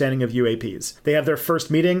scientific understanding of UAPs. They have their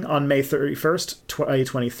first meeting on May 31st,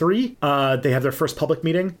 2023. They have their first public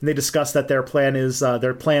meeting. And they discuss that their plan is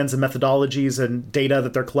their plans and methodologies and data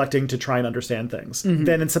that they're collecting to try and understand things.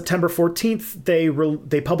 Then in September 14th,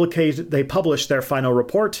 they published their final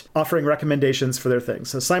report, offering recommendations for their things.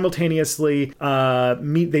 So simultaneously,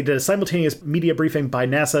 they did a simultaneous media briefing by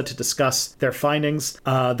NASA to discuss their findings.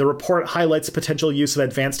 The report highlights potential use of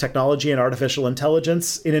advanced technology and artificial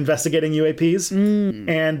intelligence in investigating UAPs.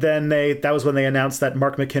 And then that was when they announced that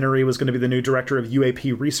Mark McInerney was going to be the new director of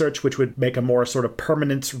UAP research, which would make a more sort of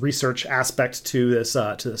permanent research aspect to this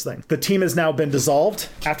thing. The team has now been dissolved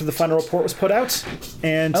after the final report was put out.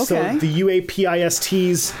 And so the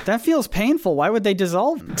UAPISTs... That feels painful. Why would they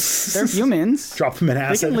dissolve them? They're humans. Drop them in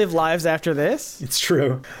acid. They can live lives after this. It's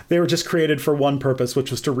true. They were just created for one purpose,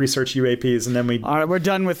 which was to research UAPs, and then we... All right, we're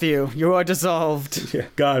done with you. You are dissolved. Yeah,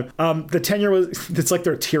 God. The tenure was... It's like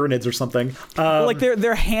they're Tyranids or something. Like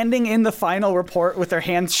they're handing in the final report with their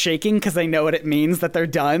hands shaking because they know what it means that they're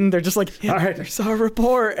done. They're just like, all right, there's our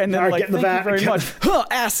report. And then like, thank you very much.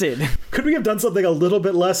 Acid. Could we have done something a little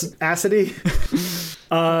bit less acidy?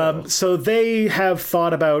 So they have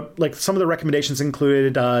thought about, like, some of the recommendations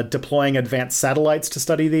included deploying advanced satellites to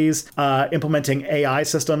study these, implementing AI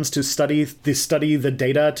systems to study the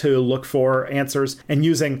data to look for answers, and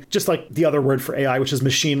using just like the other word for AI, which is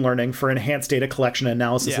machine learning, for enhanced data collection and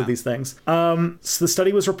analysis of these things. So the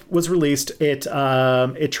study was released. It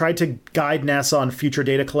tried to guide NASA on future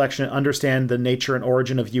data collection and understand the nature and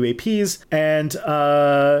origin of UAPs. And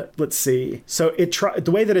let's see. So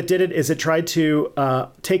the way that it did it is it tried to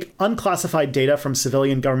take unclassified data from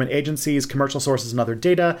civilian government agencies, commercial sources, and other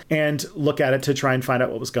data, and look at it to try and find out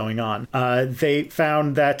what was going on. They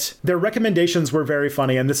found that their recommendations were very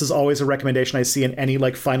funny, and this is always a recommendation I see in any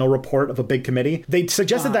like final report of a big committee. They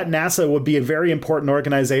suggested that NASA would be a very important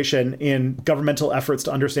organization in governmental efforts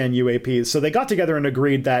to understand UAPs. So they got together and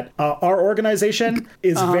agreed that our organization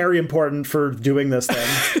is very important for doing this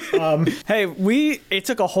thing. Hey, it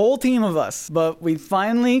took a whole team of us, but we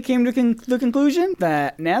finally came to the conclusion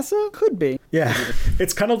that NASA could be. Yeah.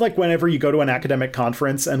 It's kind of like whenever you go to an academic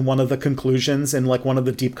conference and one of the conclusions in like one of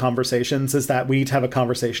the deep conversations is that we need to have a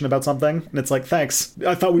conversation about something. And it's like, thanks.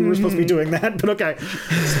 I thought we were supposed to be doing that, but okay.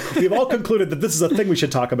 We've all concluded that this is a thing we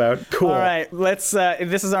should talk about. Cool. All right. Let's,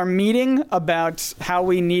 this is our meeting about how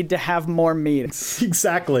we need to have more meetings.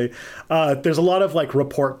 Exactly. There's a lot of like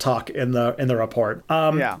report talk in the report.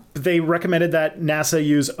 They recommended that NASA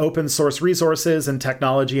use open source resources and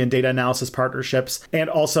technology and data analysis partnerships, and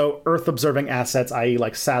also Earth observing assets, i.e.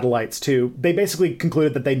 like satellites too. They basically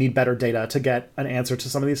concluded that they need better data to get an answer to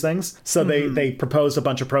some of these things. So they proposed a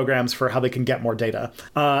bunch of programs for how they can get more data.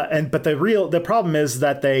 But the problem is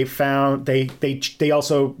that they found they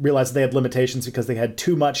also realized they had limitations because they had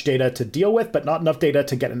too much data to deal with, but not enough data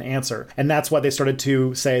to get an answer. And that's why they started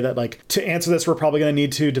to say that like to answer this, we're probably going to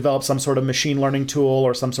need to develop some sort of machine learning tool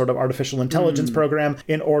or some sort of artificial intelligence program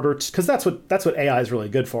in order to, because that's what AI is really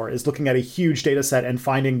good for, is looking at a huge data set and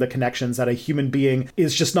finding the connections that a human being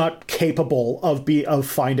is just not capable of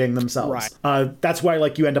finding themselves. Right. That's why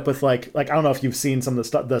like you end up with like I don't know if you've seen some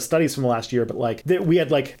of the studies from the last year, but like we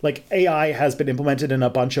had like AI has been implemented in a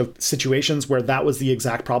bunch of situations where that was the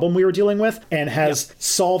exact problem we were dealing with, and has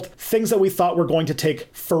solved things that we thought were going to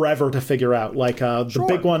take forever to figure out. Like the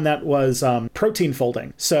big one that was protein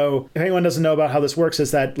folding. So if anyone doesn't know about how this works,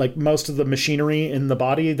 is that like most of the machinery in the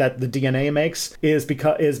body that the DNA makes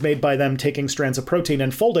is made by them taking strands of protein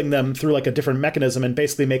and folding them through like a different mechanism and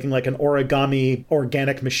basically making like an origami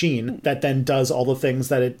organic machine that then does all the things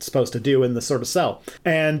that it's supposed to do in the sort of cell.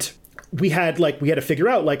 And we had to figure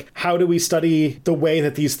out like, how do we study the way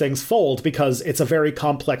that these things fold, because it's a very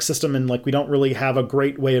complex system and like we don't really have a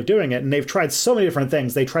great way of doing it. And they've tried so many different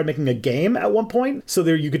things. They tried making a game at one point, so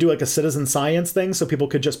there you could do like a citizen science thing, so people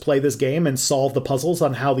could just play this game and solve the puzzles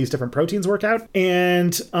on how these different proteins work out,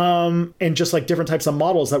 and just like different types of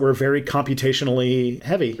models that were very computationally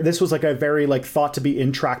heavy. This was like a very like thought to be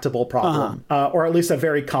intractable problem, or at least a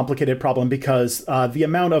very complicated problem, because the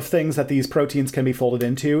amount of things that these proteins can be folded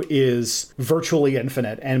into is virtually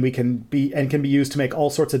infinite, and can be used to make all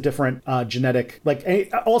sorts of different genetic,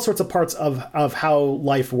 like all sorts of parts of how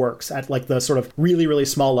life works at like the sort of really, really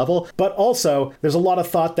small level. But also there's a lot of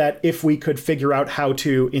thought that if we could figure out how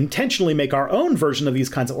to intentionally make our own version of these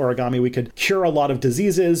kinds of origami, we could cure a lot of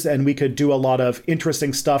diseases, and we could do a lot of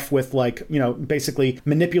interesting stuff with like, basically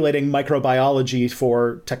manipulating microbiology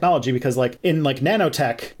for technology, because like in like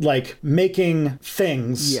nanotech, like making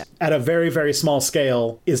things at a very, very small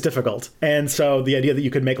scale is difficult. And so the idea that you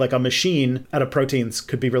could make like a machine out of proteins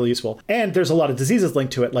could be really useful. And there's a lot of diseases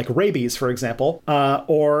linked to it, like rabies, for example,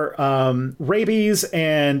 or rabies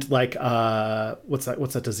and like, what's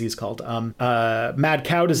that disease called? Mad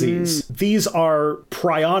cow disease. These are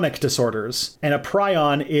prionic disorders, and a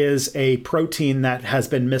prion is a protein that has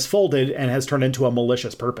been misfolded and has turned into a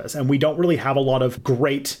malicious purpose. And we don't really have a lot of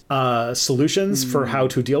great solutions for how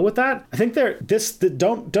to deal with that. I think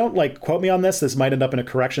don't like quote me on this. This might end up in a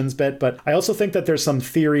corrections bit, but I also think that there's some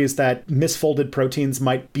theories that misfolded proteins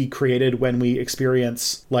might be created when we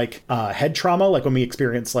experience like head trauma, like when we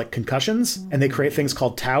experience like concussions, and they create things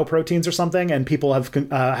called tau proteins or something. And people have,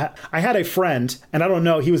 I had a friend, and I don't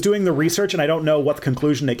know, he was doing the research and I don't know what the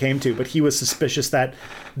conclusion they came to, but he was suspicious that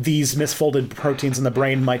these misfolded proteins in the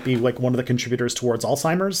brain might be like one of the contributors towards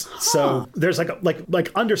Alzheimer's. So there's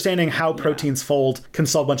like understanding how proteins fold can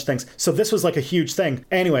solve a bunch of things. So this was like a huge thing.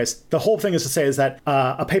 Anyways, the whole thing is to say is that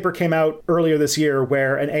a paper came out earlier this year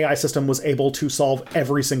where an AI system was able to solve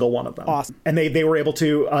every single one of them. Awesome. And they were able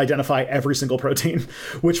to identify every single protein,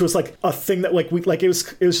 which was like a thing that like it was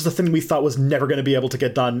just a thing we thought was never going to be able to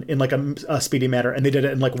get done in like a speedy manner, and they did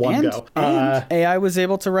it in like one go. And AI was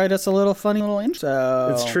able to write us a little funny little intro.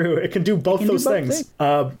 It's true. It can do both those things.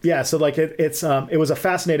 So like it was a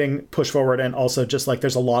fascinating push forward, and also just like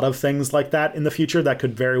there's a lot of things like that in the future that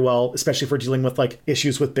could very well, especially if we're dealing with like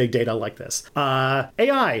issues with big data like this.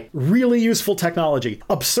 AI, really useful technology,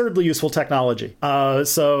 absurdly useful technology.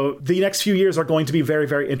 So the next few years are going to be very,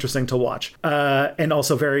 very interesting to watch, and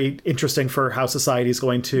also very interesting for how society is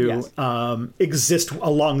going to exist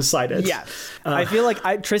alongside it. Yeah, I feel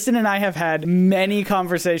like Tristan and I have had many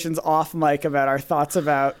conversations off mic about our thoughts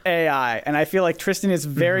about AI, and I feel like Tristan is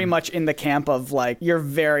very much in the camp of like, you're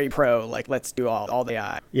very pro, like, let's do all the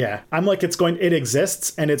AI. Yeah, I'm like, it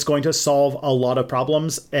exists and it's going to solve a lot of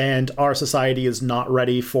problems, and our society is not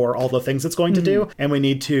ready for all the things it's going to do, and we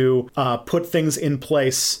need to put things in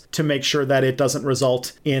place to make sure that it doesn't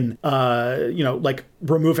result in like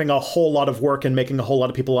removing a whole lot of work and making a whole lot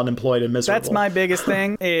of people unemployed and miserable. That's my biggest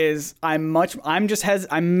thing is I'm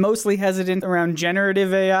mostly hesitant around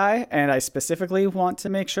generative AI, and I specifically want to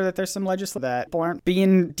make sure that there's some legislation that people aren't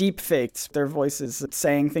being deep faked, their voices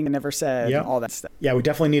saying things they never said, and all that stuff. Yeah, we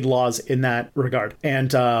definitely need laws in that regard,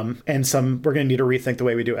 and we're going to need to rethink the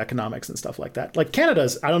way we do economics and stuff like that. Like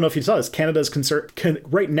Canada's, I don't know if you saw this, Canada's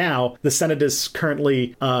right now, the Senate is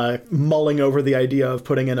currently mulling over the idea of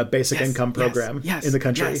putting in a basic income program in the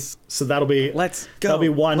country. So that'll be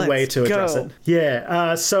one way to address it.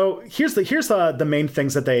 Yeah. So here's the main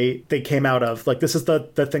things that they came out of. Like, this is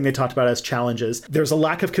the thing they talked about as challenges. There's a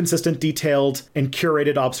lack of consistent, detailed, and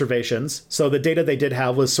curated observations. So the data they did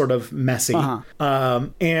have was sort of messy.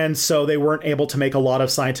 And so they weren't able to make a lot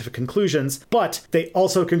of scientific conclusions, but they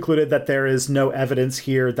also concluded that there is no evidence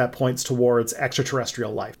here that points towards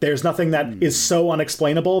extraterrestrial life. There's nothing that is so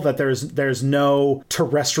unexplainable that there's no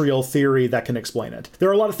terrestrial theory that can explain it. There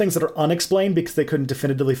are a lot of things that are unexplained because they couldn't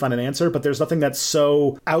definitively find an answer, but there's nothing that's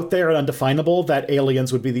so out there and undefinable that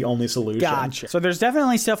aliens would be the only solution. Gotcha. So there's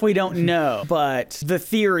definitely stuff we don't know, but the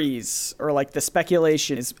theories or like the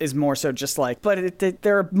speculation is more so just like, but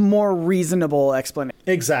there are more reasonable explanations.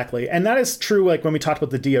 Exactly. And that is true. Like when we talked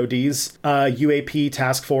about the DoD's UAP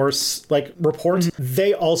task force like report,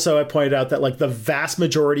 they also have pointed out that like the vast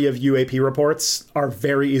majority of UAP reports are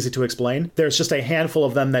very easy to explain. There's just a handful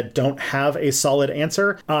of them that don't have a solid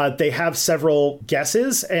answer. They have several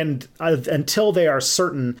guesses, and until they are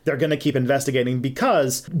certain, they're going to keep investigating,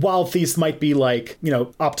 because while these might be like,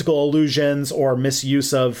 optical illusions or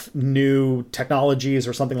misuse of new technologies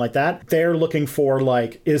or something like that, they're looking for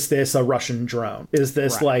like, is this a Russian drone? Is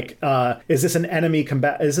this is this an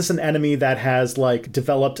enemy that has like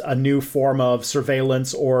developed a new form of surveillance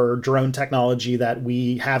surveillance or drone technology that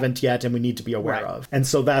we haven't yet and we need to be aware of. And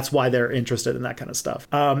so that's why they're interested in that kind of stuff.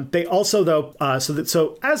 They also, though,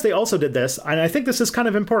 so as they also did this, and I think this is kind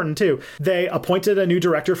of important too, they appointed a new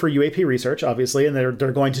director for UAP research, obviously, and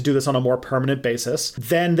they're going to do this on a more permanent basis.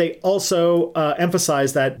 Then they also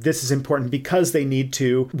emphasize that this is important because they need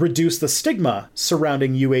to reduce the stigma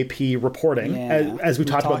surrounding UAP reporting. As we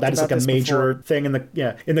talked about, that is like a major thing in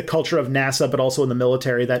the culture of NASA, but also in the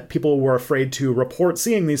military, that people were afraid to report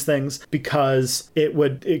seeing these things because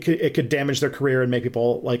it could damage their career and make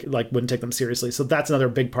people like wouldn't take them seriously. So that's another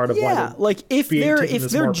big part of why. Like if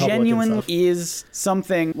there genuinely is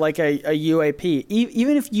something like a UAP,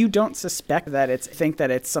 even if you don't suspect that think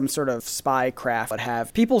that it's some sort of spy craft, what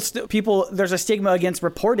have people there's a stigma against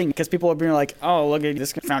reporting because people are being like, oh, look at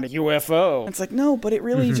this guy found a UFO. It's like, no, but it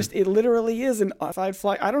really it literally is an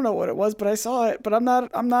fly. I don't know what it was, but I saw it, but I'm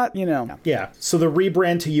not, Yeah. So the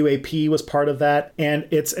rebrand to UAP was part of that. And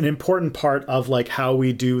it's an important part of like how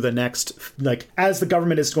we do the next, like as the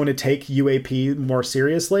government is going to take UAP more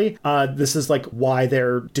seriously, this is like why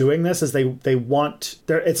they're doing this is they want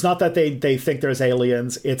it's not that they think there's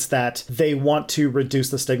aliens. It's that they want to reduce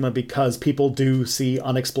the stigma because people do see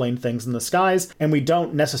unexplained things in the skies and we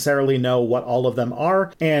don't necessarily know what all of them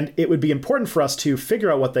are. And it would be important for us to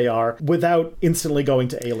figure out what they are without instantly going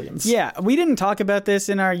to aliens. Yeah, we didn't talk about this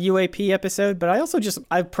in our UAP episode, but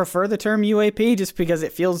I prefer the term UAP just because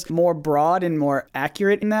it feels more broad and more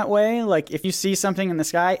accurate in that way. Like if you see something in the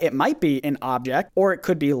sky, it might be an object or it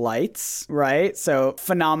could be lights, right? So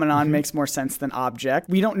phenomenon makes more sense than object.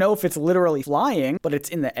 We don't know if it's literally flying, but it's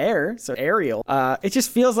in the air, so aerial. It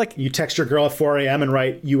just feels like... You text your girl at 4 a.m. and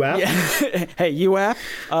write UAP? Yeah. Hey, UAP?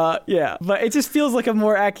 Yeah, but it just feels like a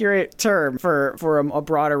more accurate term for a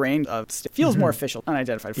broader range of... It feels more official,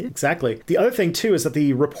 unidentified. Exactly. The other thing, too, is that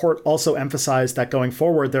the report also emphasized that going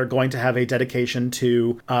forward, they're going to have a dedication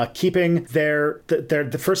to keeping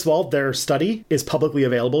first of all, their study is publicly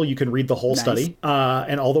available. You can read the whole study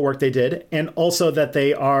and all the work they did. And also that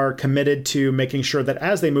they are committed to making sure that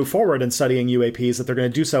as they move forward in studying UAPs, that they're going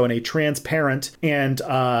to do so in a transparent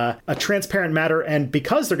matter. And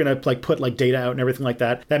because they're going to like put like data out and everything like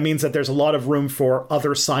that, that means that there's a lot of room for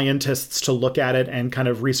other scientists to look at it and kind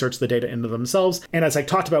of research the data into themselves. And as I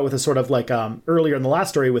talked about with a sort of like earlier in the last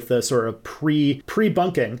story with the sort of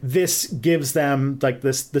pre-bunking, this gives them like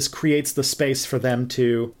this creates the space for them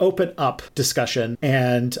to open up discussion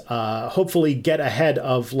and hopefully get ahead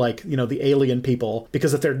of like, the alien people,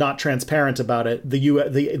 because if they're not transparent about it, the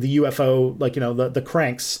UFO, like, the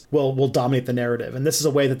cranks will dominate the narrative. And this is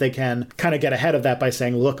a way that they can kind of get ahead of that by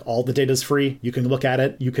saying, look, all the data is free. You can look at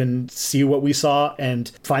it. You can see what we saw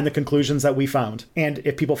and find the conclusions that we found. And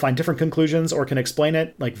if people find different conclusions or can explain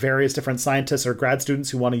it, like various different scientists or grad students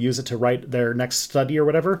who want to use it to write their next study or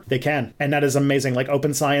whatever, they can. And that is amazing. Like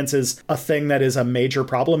open science is a thing that is a major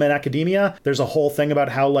problem in academia. There's a whole thing about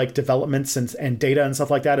how like developments and data and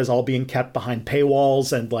stuff like that is all being kept behind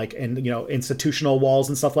paywalls and institutional walls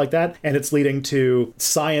and stuff like that. And it's leading to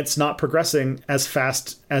science not progressing as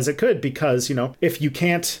fast as it could because, if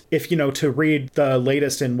to read the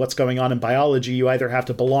latest in what's going on in biology, you either have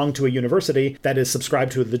to belong to a university that is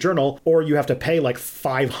subscribed to the journal, or you have to pay like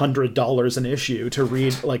 $500 an issue to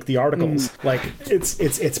read like the articles. Like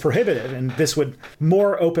it's prohibitive. And this would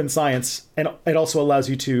more open science, and it also allows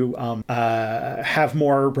you to have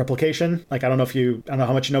more replication. Like I don't know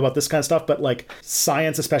how much you know about this kind of stuff, but like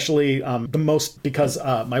science, especially the most, because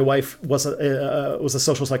my wife was a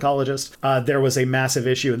social psychologist. There was a massive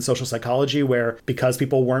issue in social psychology where because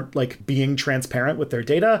people weren't like being transparent with their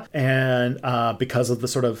data, and because of the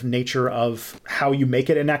sort of nature of how you make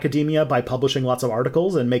it in academia by publishing lots of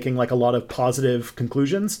articles and making like a lot of positive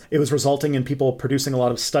conclusions, it was resulting in people producing a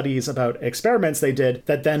lot of studies about experiments they did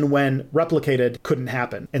that then when replicated couldn't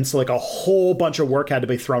happen. And so like a whole bunch of work had to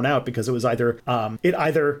be thrown out because it was either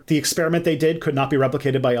the experiment they did could not be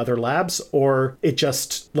replicated by other labs, or it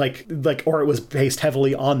just or it was based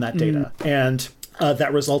heavily on that data. And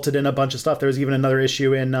that resulted in a bunch of stuff. There was even another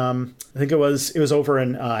issue in, I think it was over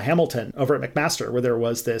in Hamilton, over at McMaster, where there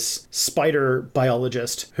was this spider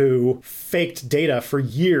biologist who faked data for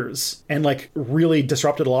years and like really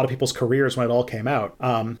disrupted a lot of people's careers when it all came out.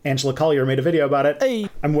 Angela Collier made a video about it. Hey.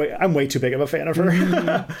 I'm way too big of a fan of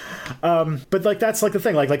her. But like that's like the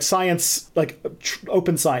thing, like science, like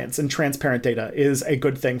open science and transparent data is a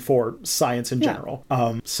good thing for science in general.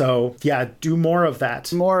 So yeah, do more of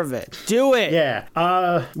that. More of it. Do it. Yeah.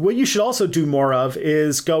 Yeah. What you should also do more of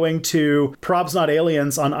is going to Probs Not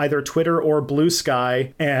Aliens on either Twitter or Blue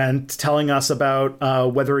Sky and telling us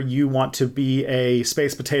about whether you want to be a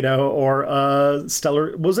space potato or a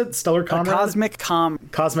stellar. Was it stellar comrade?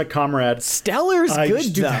 Cosmic comrade. Stellar's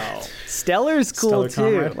good though. Stellar's cool too.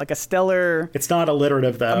 Comrade? Like a stellar. It's not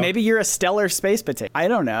alliterative though. Maybe you're a stellar space potato. I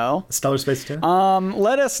don't know. Stellar space potato.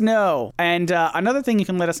 Let us know. And another thing you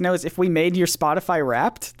can let us know is if we made your Spotify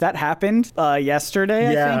Wrapped. That happened yesterday.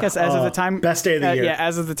 I think as of the time. Best day of the year. Yeah,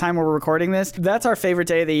 as of the time we're recording this. That's our favorite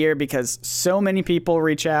day of the year because so many people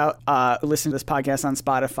reach out, listen to this podcast on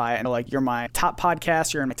Spotify, and are like, you're my top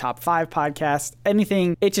podcast, you're in my top 5 podcasts,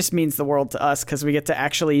 anything. It just means the world to us because we get to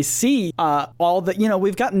actually see all the,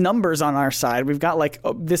 we've got numbers on our side. We've got like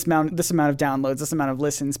this amount of downloads, this amount of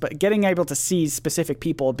listens, but getting able to see specific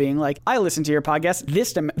people being like, I listened to your podcast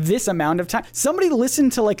this amount of time. Somebody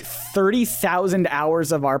listened to like 30,000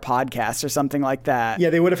 hours of our podcast or something like that. Yeah,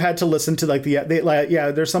 they would have had to listen to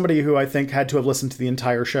there's somebody who I think had to have listened to the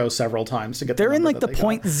entire show several times to get They're in like the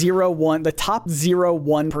 0.01, the top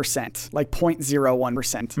 0.1%, like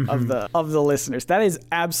 0.01% of the listeners. That is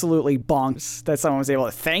absolutely bonkers that someone was able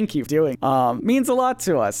to thank you for doing. Means a lot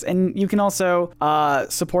to us. And you can also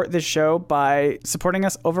support this show by supporting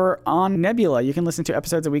us over on Nebula. You can listen to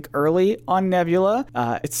episodes a week early on Nebula.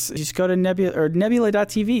 You just go to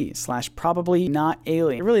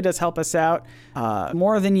nebula.tv/probablynotAlien. It really does help us out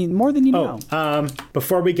more than you know.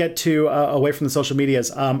 Before we get to away from the social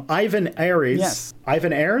medias, Ivan Ayres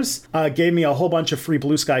gave me a whole bunch of free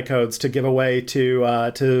Blue Sky codes to give away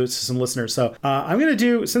to some listeners. So I'm gonna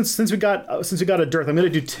do since we got a dearth, I'm gonna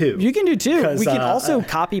do 2. You can do 2. We can also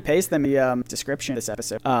copy paste them in the description of this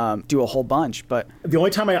episode. Do a whole bunch, but the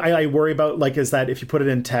only time I worry about is that if you put it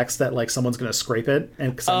in text that someone's gonna scrape it,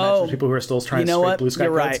 and because I mentioned people who are still trying to scrape Blue Sky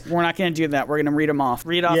You're codes. right. We're not gonna do that. We're gonna read them off.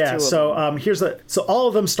 Yeah. So so all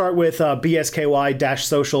of them start with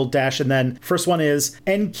BSKY-social- and then first one is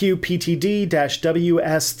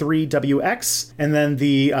NQPTD-WS3WX, and then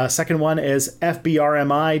the second one is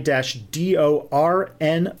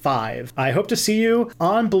FBRMI-DORN5. I hope to see you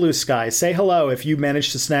on Blue Sky. Say hello if you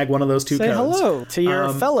manage to snag one of those 2 codes. Say hello to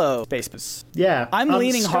your fellow space. Yeah. I'm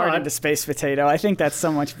leaning hard into Space Potato. I think that's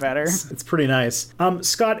so much better. It's pretty nice.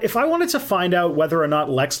 Scott, if I wanted to find out whether or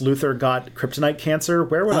not Lex Luthor got kryptonite cancer,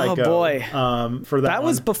 where would I go? Oh boy. For that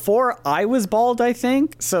was before I was bald, I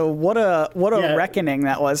think. So what a reckoning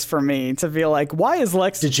that was for me to be like, why is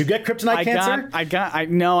Lex? Did you get kryptonite cancer?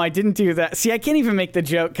 No, I didn't do that. See, I can't even make the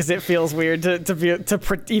joke because it feels weird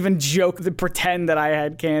to pretend that I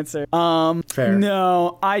had cancer. Fair.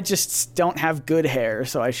 No, I just don't have good hair,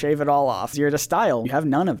 so I shave it all off. You're to style. You have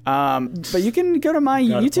none of. But you can go to my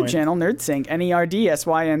YouTube channel, NerdSync,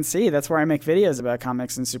 NERDSYNC. That's where I make videos about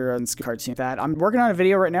comics and superheroes and cartoons. I'm working on a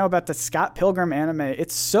video right now about the Scott Pilgrim anime.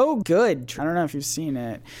 It's so good. I don't know if you've seen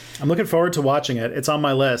it. I'm looking forward to watching it. It's on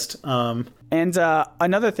my list. And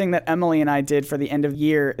another thing that Emily and I did for the end of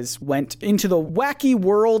year is went into the wacky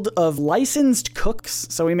world of licensed cooks.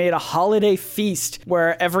 So we made a holiday feast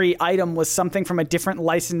where every item was something from a different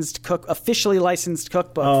officially licensed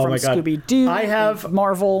cookbook from Scooby-Doo. I have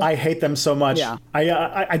Marvel. I hate them so much. Yeah.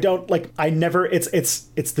 I don't I never. It's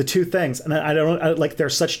the 2 things, and I don't they're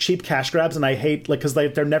such cheap cash grabs, and I hate because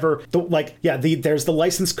they're never there's the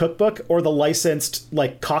licensed cookbook or the licensed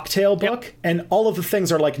cocktail book, and all of the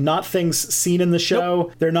things are not things seen in the show.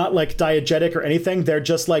 Nope. They're not diegetic or anything. They're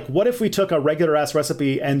just what if we took a regular ass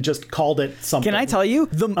recipe and just called it something? Can I tell you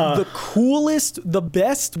the coolest, the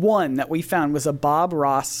best one that we found was a Bob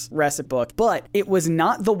Ross recipe book, but it was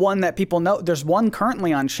not the one that people know. There's one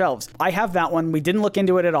currently on shelves. I have that one. We didn't look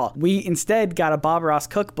into it at all. We instead got a Bob Ross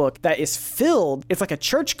cookbook that is filled. It's like a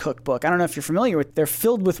church cookbook. I don't know if you're familiar with. They're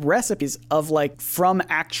filled with recipes of from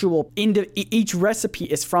actual each recipe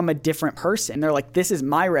is from a different person. They're this is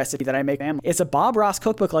my recipe that I make. It's a Bob Ross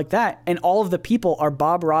cookbook like that, and all of the people are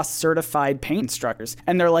Bob Ross certified paint instructors,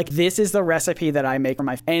 and they're this is the recipe that I make for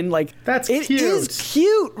my that's it cute. Is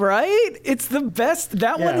cute, right? It's the best.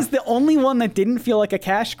 That one is the only one that didn't feel like a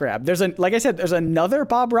cash grab. There's there's another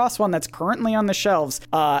Bob Ross one that's currently on the shelves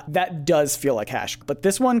that does feel like cash, but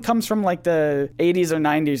this one comes from the 80s or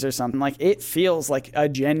 90s or something. It feels like a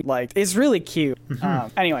it's really cute.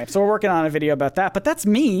 Anyway, so we're working on a video about that, but that's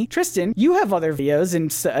me. Tristan, you have other videos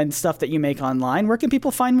and stuff that you make online, where can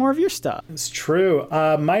people find more of your stuff? It's true.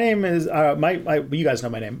 My name is, you guys know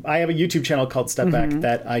my name. I have a YouTube channel called Step Back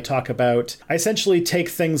that I talk about. I essentially take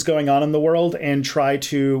things going on in the world and try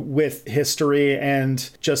to, with history and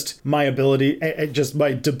just my ability, just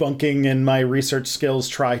my debunking and my research skills,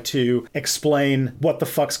 try to explain what the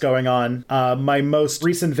fuck's going on. My most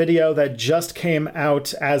recent video that just came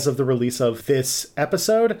out as of the release of this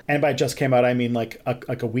episode, and by just came out, I mean like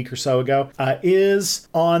a week or so ago, is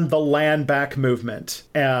on the land back movement.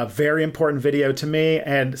 Very important video to me,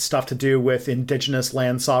 and stuff to do with indigenous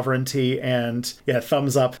land sovereignty, and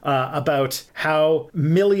thumbs up about how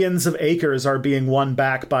millions of acres are being won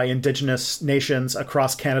back by indigenous nations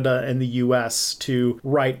across Canada and the US to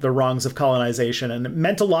right the wrongs of colonization. And it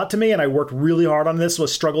meant a lot to me, and I worked really hard on this,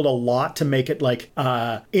 struggled a lot to make it like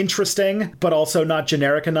interesting, but also not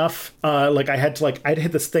generic enough. I'd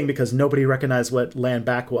hit this thing because nobody recognized what land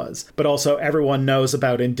back was, but also everyone knows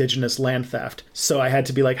about indigenous land theft. So I had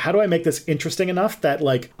to be like, how do I make this interesting enough that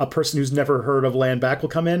like a person who's never heard of land back will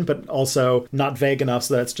come in, but also not vague enough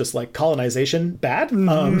so that it's just like colonization bad.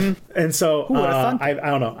 And so I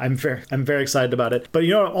don't know. I'm very excited about it. But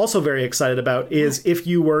you know what I'm also very excited about is if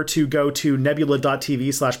you were to go to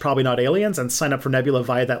nebula.tv/probably-not-aliens and sign up for Nebula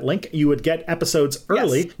via that link, you would get episodes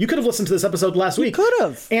early. Yes. You could have listened to this episode last week. You could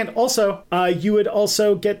have. And also, you would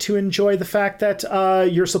also get to enjoy the fact that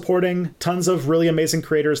you're supporting tons of really amazing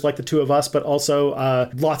creators like the two of us, but also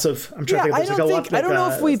lots of, I'm trying to think of I don't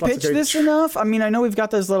know if we pitched this enough. I mean, I know we've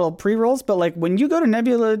got those little pre-rolls, but like when you go to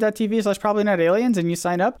nebula.tv/probably-not-aliens and you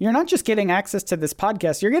sign up, you're not just getting access to this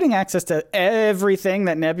podcast, you're getting access to everything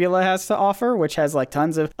that Nebula has to offer, which has like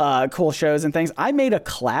tons of cool shows and things. I made a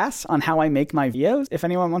class on how I make my videos, if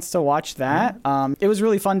anyone wants to watch that. It was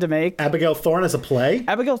really fun to make. Abigail Thorne has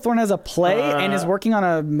a play and is working on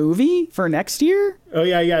a movie for next year. Oh,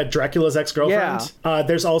 yeah. Dracula's Ex-Girlfriend. Yeah.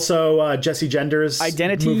 There's also Jesse Gender's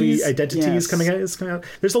movie Identities coming out.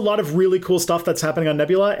 There's a lot of really cool stuff that's happening on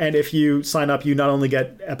Nebula. And if you sign up, you not only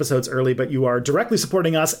get episodes early, but you are directly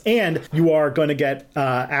supporting us, and you are going to get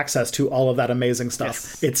access to all of that amazing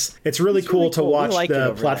stuff. Yes. It's really cool to watch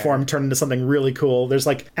the platform turn into something really cool. There's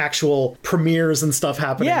like actual premieres and stuff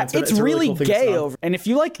happening. Yeah, it's really cool gay over. And if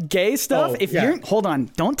you like gay stuff, hold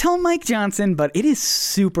on, don't tell Mike Johnson, but it is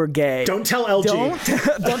super gay. Don't tell LG.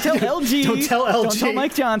 Don't tell LG. Don't tell LG. Don't tell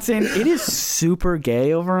Mike Johnson. It is super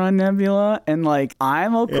gay over on Nebula, and like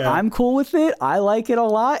I'm cool with it. I like it a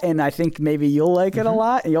lot, and I think maybe you'll like it a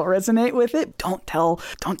lot, and you'll resonate with it. Don't tell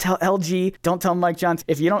LG. Don't tell Mike Johnson.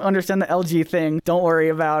 If you don't understand the LG thing, don't worry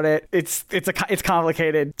about it. It's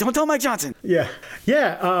complicated. Don't tell Mike Johnson. Yeah.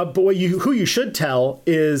 But who you should tell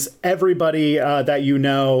is everybody that you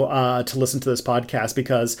know to listen to this podcast,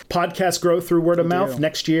 because podcasts grow through word of mouth.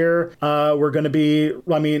 Next year, we're going to be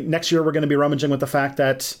rummaging with the fact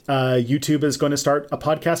that YouTube is going to start a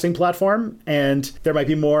podcasting platform, and there might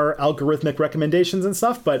be more algorithmic recommendations and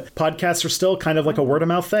stuff, but podcasts are still kind of like a word of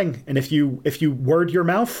mouth thing. And if you word your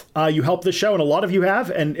mouth, you help the show, and a lot of you have,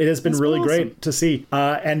 and it has been really great to see.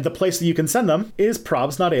 And the place that you can send them is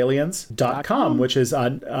probsnotaliens.com, which is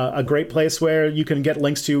a great place where you can get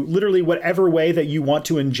links to literally whatever way that you want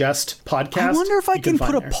to ingest podcasts. I wonder if I can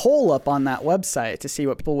put a poll up on that website to see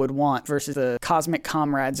what people would want versus the cosmic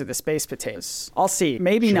comrades or the space potatoes. I'll see.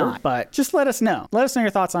 Maybe not, but just let us know. Let us know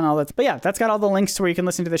your thoughts on all that. But yeah, that's got all the links to where you can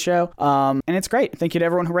listen to the show. And it's great. Thank you to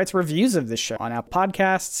everyone who writes reviews of this show on Apple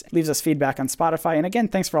Podcasts, leaves us feedback on Spotify. And again,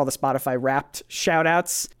 thanks for all the Spotify Wrapped shout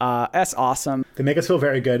outs. That's awesome. They make us feel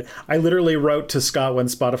very good. I literally wrote to Scott when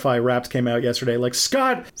Spotify Wrapped came out yesterday, like,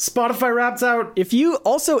 Scott, Spotify Wrapped's out. If you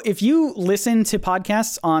listen to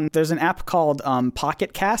podcasts on, there's an app called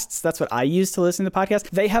Pocket Casts. That's what I use to listen to podcasts.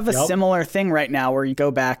 They have a similar thing right now where you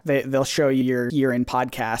go back, they'll show you your year in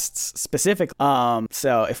podcasts specifically.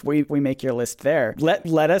 So if we make your list there,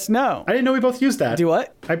 let us know. I didn't know we both used that. Do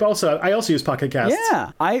what? I also use Pocket Casts.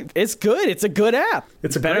 Yeah, it's good. It's a good app.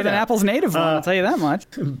 It's better than Apple's native one. I'll tell you that much.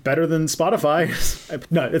 Better than Spotify.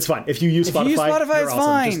 No, it's fine. If you use Spotify, it's awesome.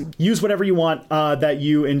 fine. Just use whatever you want that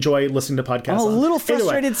you enjoy listening to podcasts. I'm a little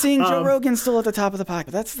frustrated seeing Joe Rogan still at the top of the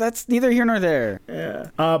pocket. That's neither here nor there. Yeah.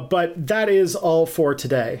 But that is all for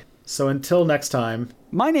today. So until next time.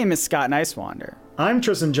 My name is Scott Nicewander. I'm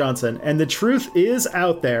Tristan Johnson, and the truth is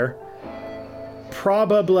out there.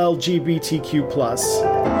 Probable LGBTQ+.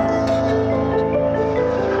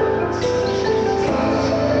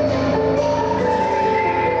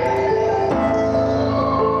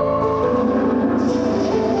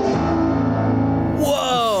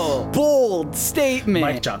 Whoa! Bold statement. statement.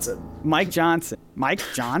 Mike Johnson. Mike Johnson. Mike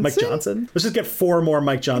Johnson? Mike Johnson? Let's just get 4 more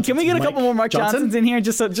Mike Johnsons. Can we get a couple more Mike Johnson? Johnsons in here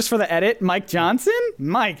just for the edit? Mike Johnson?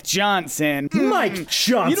 Mike Johnson. Mike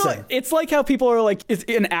Johnson. You know, it's like how people are like,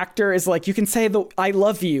 an actor is like, you can say the I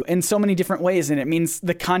love you in so many different ways, and it means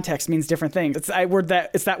the context means different things. It's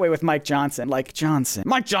that way with Mike Johnson. Like Johnson.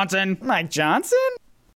 Mike Johnson. Mike Johnson?